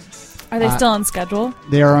 So are they still on schedule?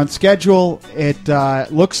 They are on schedule. It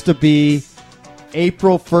looks to be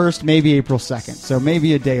April 1st, maybe April 2nd. So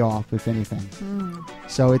maybe a day off, if anything.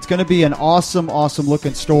 So it's going to be an awesome, awesome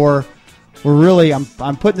looking store. We're really, I'm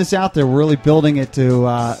putting this out there. We're really building it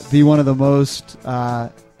to be one of the most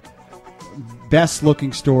best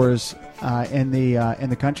looking stores in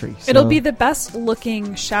the country. So, it'll be the best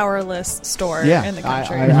looking showerless store in the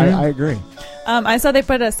country. I agree. I saw they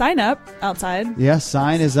put a sign up outside. Yes,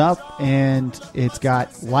 sign is up, and it's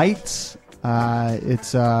got lights.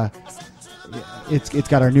 It's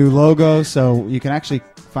got our new logo, so you can actually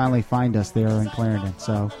finally find us there in Clarendon.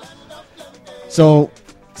 So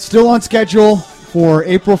still on schedule for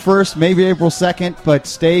April 1st, maybe April 2nd, but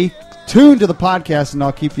stay tuned to the podcast, and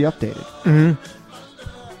I'll keep you updated. Mm-hmm.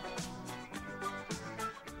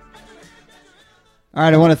 All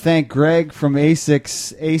right, I want to thank Greg from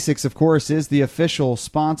ASICS. ASICS, of course, is the official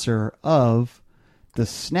sponsor of the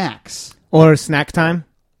snacks Or snack time.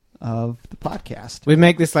 of the podcast. We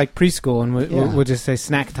make this like preschool, and Yeah. we'll just say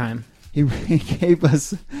snack time. He gave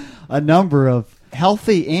us a number of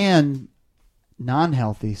healthy and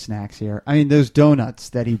non-healthy snacks here. I mean, those donuts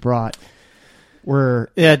that he brought were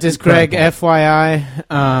Yeah, just incredible. Greg,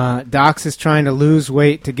 FYI, Docs is trying to lose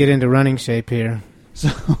weight to get into running shape here.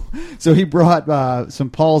 So he brought some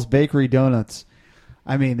Paul's Bakery donuts.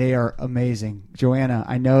 I mean, they are amazing. Joanna,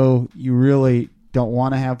 I know you really don't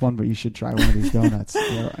want to have one, but you should try one of these donuts.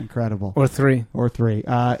 They're incredible. Or 3. Or 3.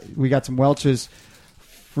 We got some Welch's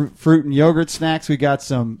fruit and yogurt snacks. We got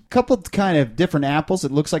some couple kind of different apples.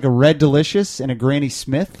 It looks like a Red Delicious and a Granny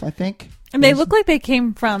Smith, I think. And they look like they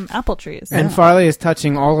came from apple trees. And Farley is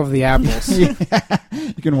touching all of the apples. Yeah,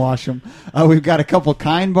 you can wash them. We've got a couple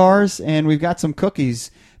Kind bars, and we've got some cookies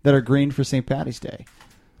that are green for St. Patty's Day.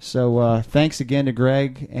 So thanks again to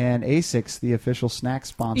Greg and ASICS, the official snack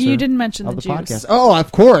sponsor. You didn't mention of the the juice. podcast. Oh,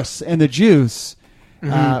 of course, and the juice.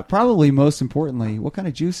 Mm-hmm. Probably most importantly, what kind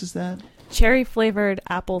of juice is that? Cherry flavored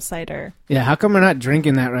apple cider. Yeah, how come we're not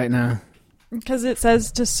drinking that right now? Because it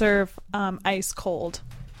says to serve ice cold.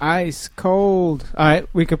 Ice cold. All right,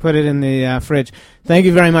 we could put it in the fridge. Thank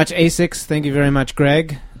you very much, ASICS. Thank you very much,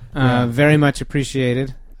 Greg. Very much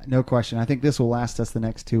appreciated. No question. I think this will last us the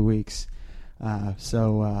next 2 weeks.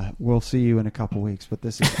 So we'll see you in a couple weeks. But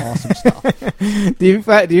this is awesome stuff. Do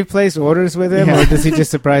you place orders with him, or does he just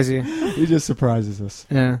surprise you? He just surprises us.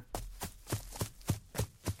 Yeah.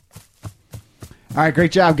 All right,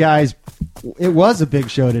 great job, guys. It was a big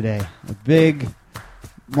show today. A big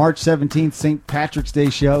March 17th St. Patrick's Day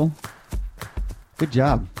show. Good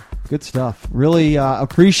job. Good stuff. Really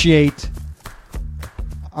appreciate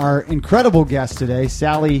our incredible guest today,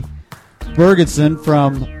 Sally Bergenson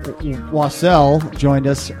from Wassail, joined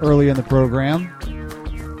us early in the program.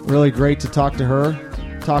 Really great to talk to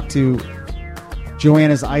her. Talk to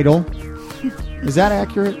Joanna's idol. Is that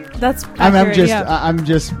accurate? That's accurate, I'm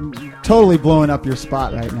just totally blowing up your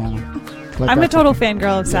spot right now. But I'm a that's total okay.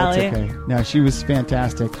 fangirl of Sally. That's okay. No, she was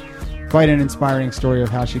fantastic. Quite an inspiring story of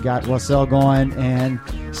how she got Wassail going and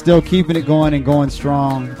still keeping it going and going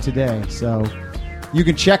strong today. So you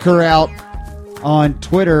can check her out on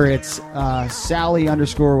Twitter. It's Sally_Wassail,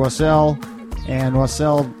 and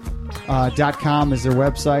Wassail.com is their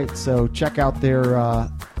website. So check out their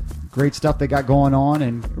great stuff they got going on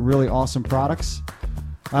and really awesome products.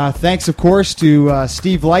 Thanks, of course, to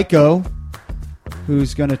Steve Lyko,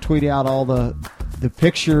 who's going to tweet out all the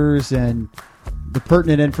pictures and the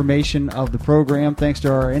pertinent information of the program. Thanks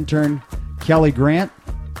to our intern, Kelly Grant.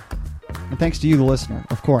 And thanks to you, the listener,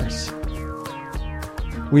 of course.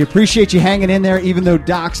 We appreciate you hanging in there, even though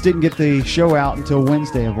Docs didn't get the show out until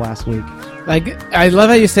Wednesday of last week. Like, I love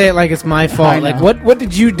how you say it like it's my fault. Like, what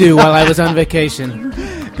did you do while I was on vacation?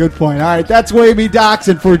 Good point. All right, that's Wavy Docs.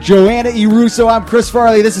 And for Joanna E. Russo, I'm Chris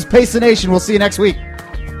Farley. This is Pace the Nation. We'll see you next week.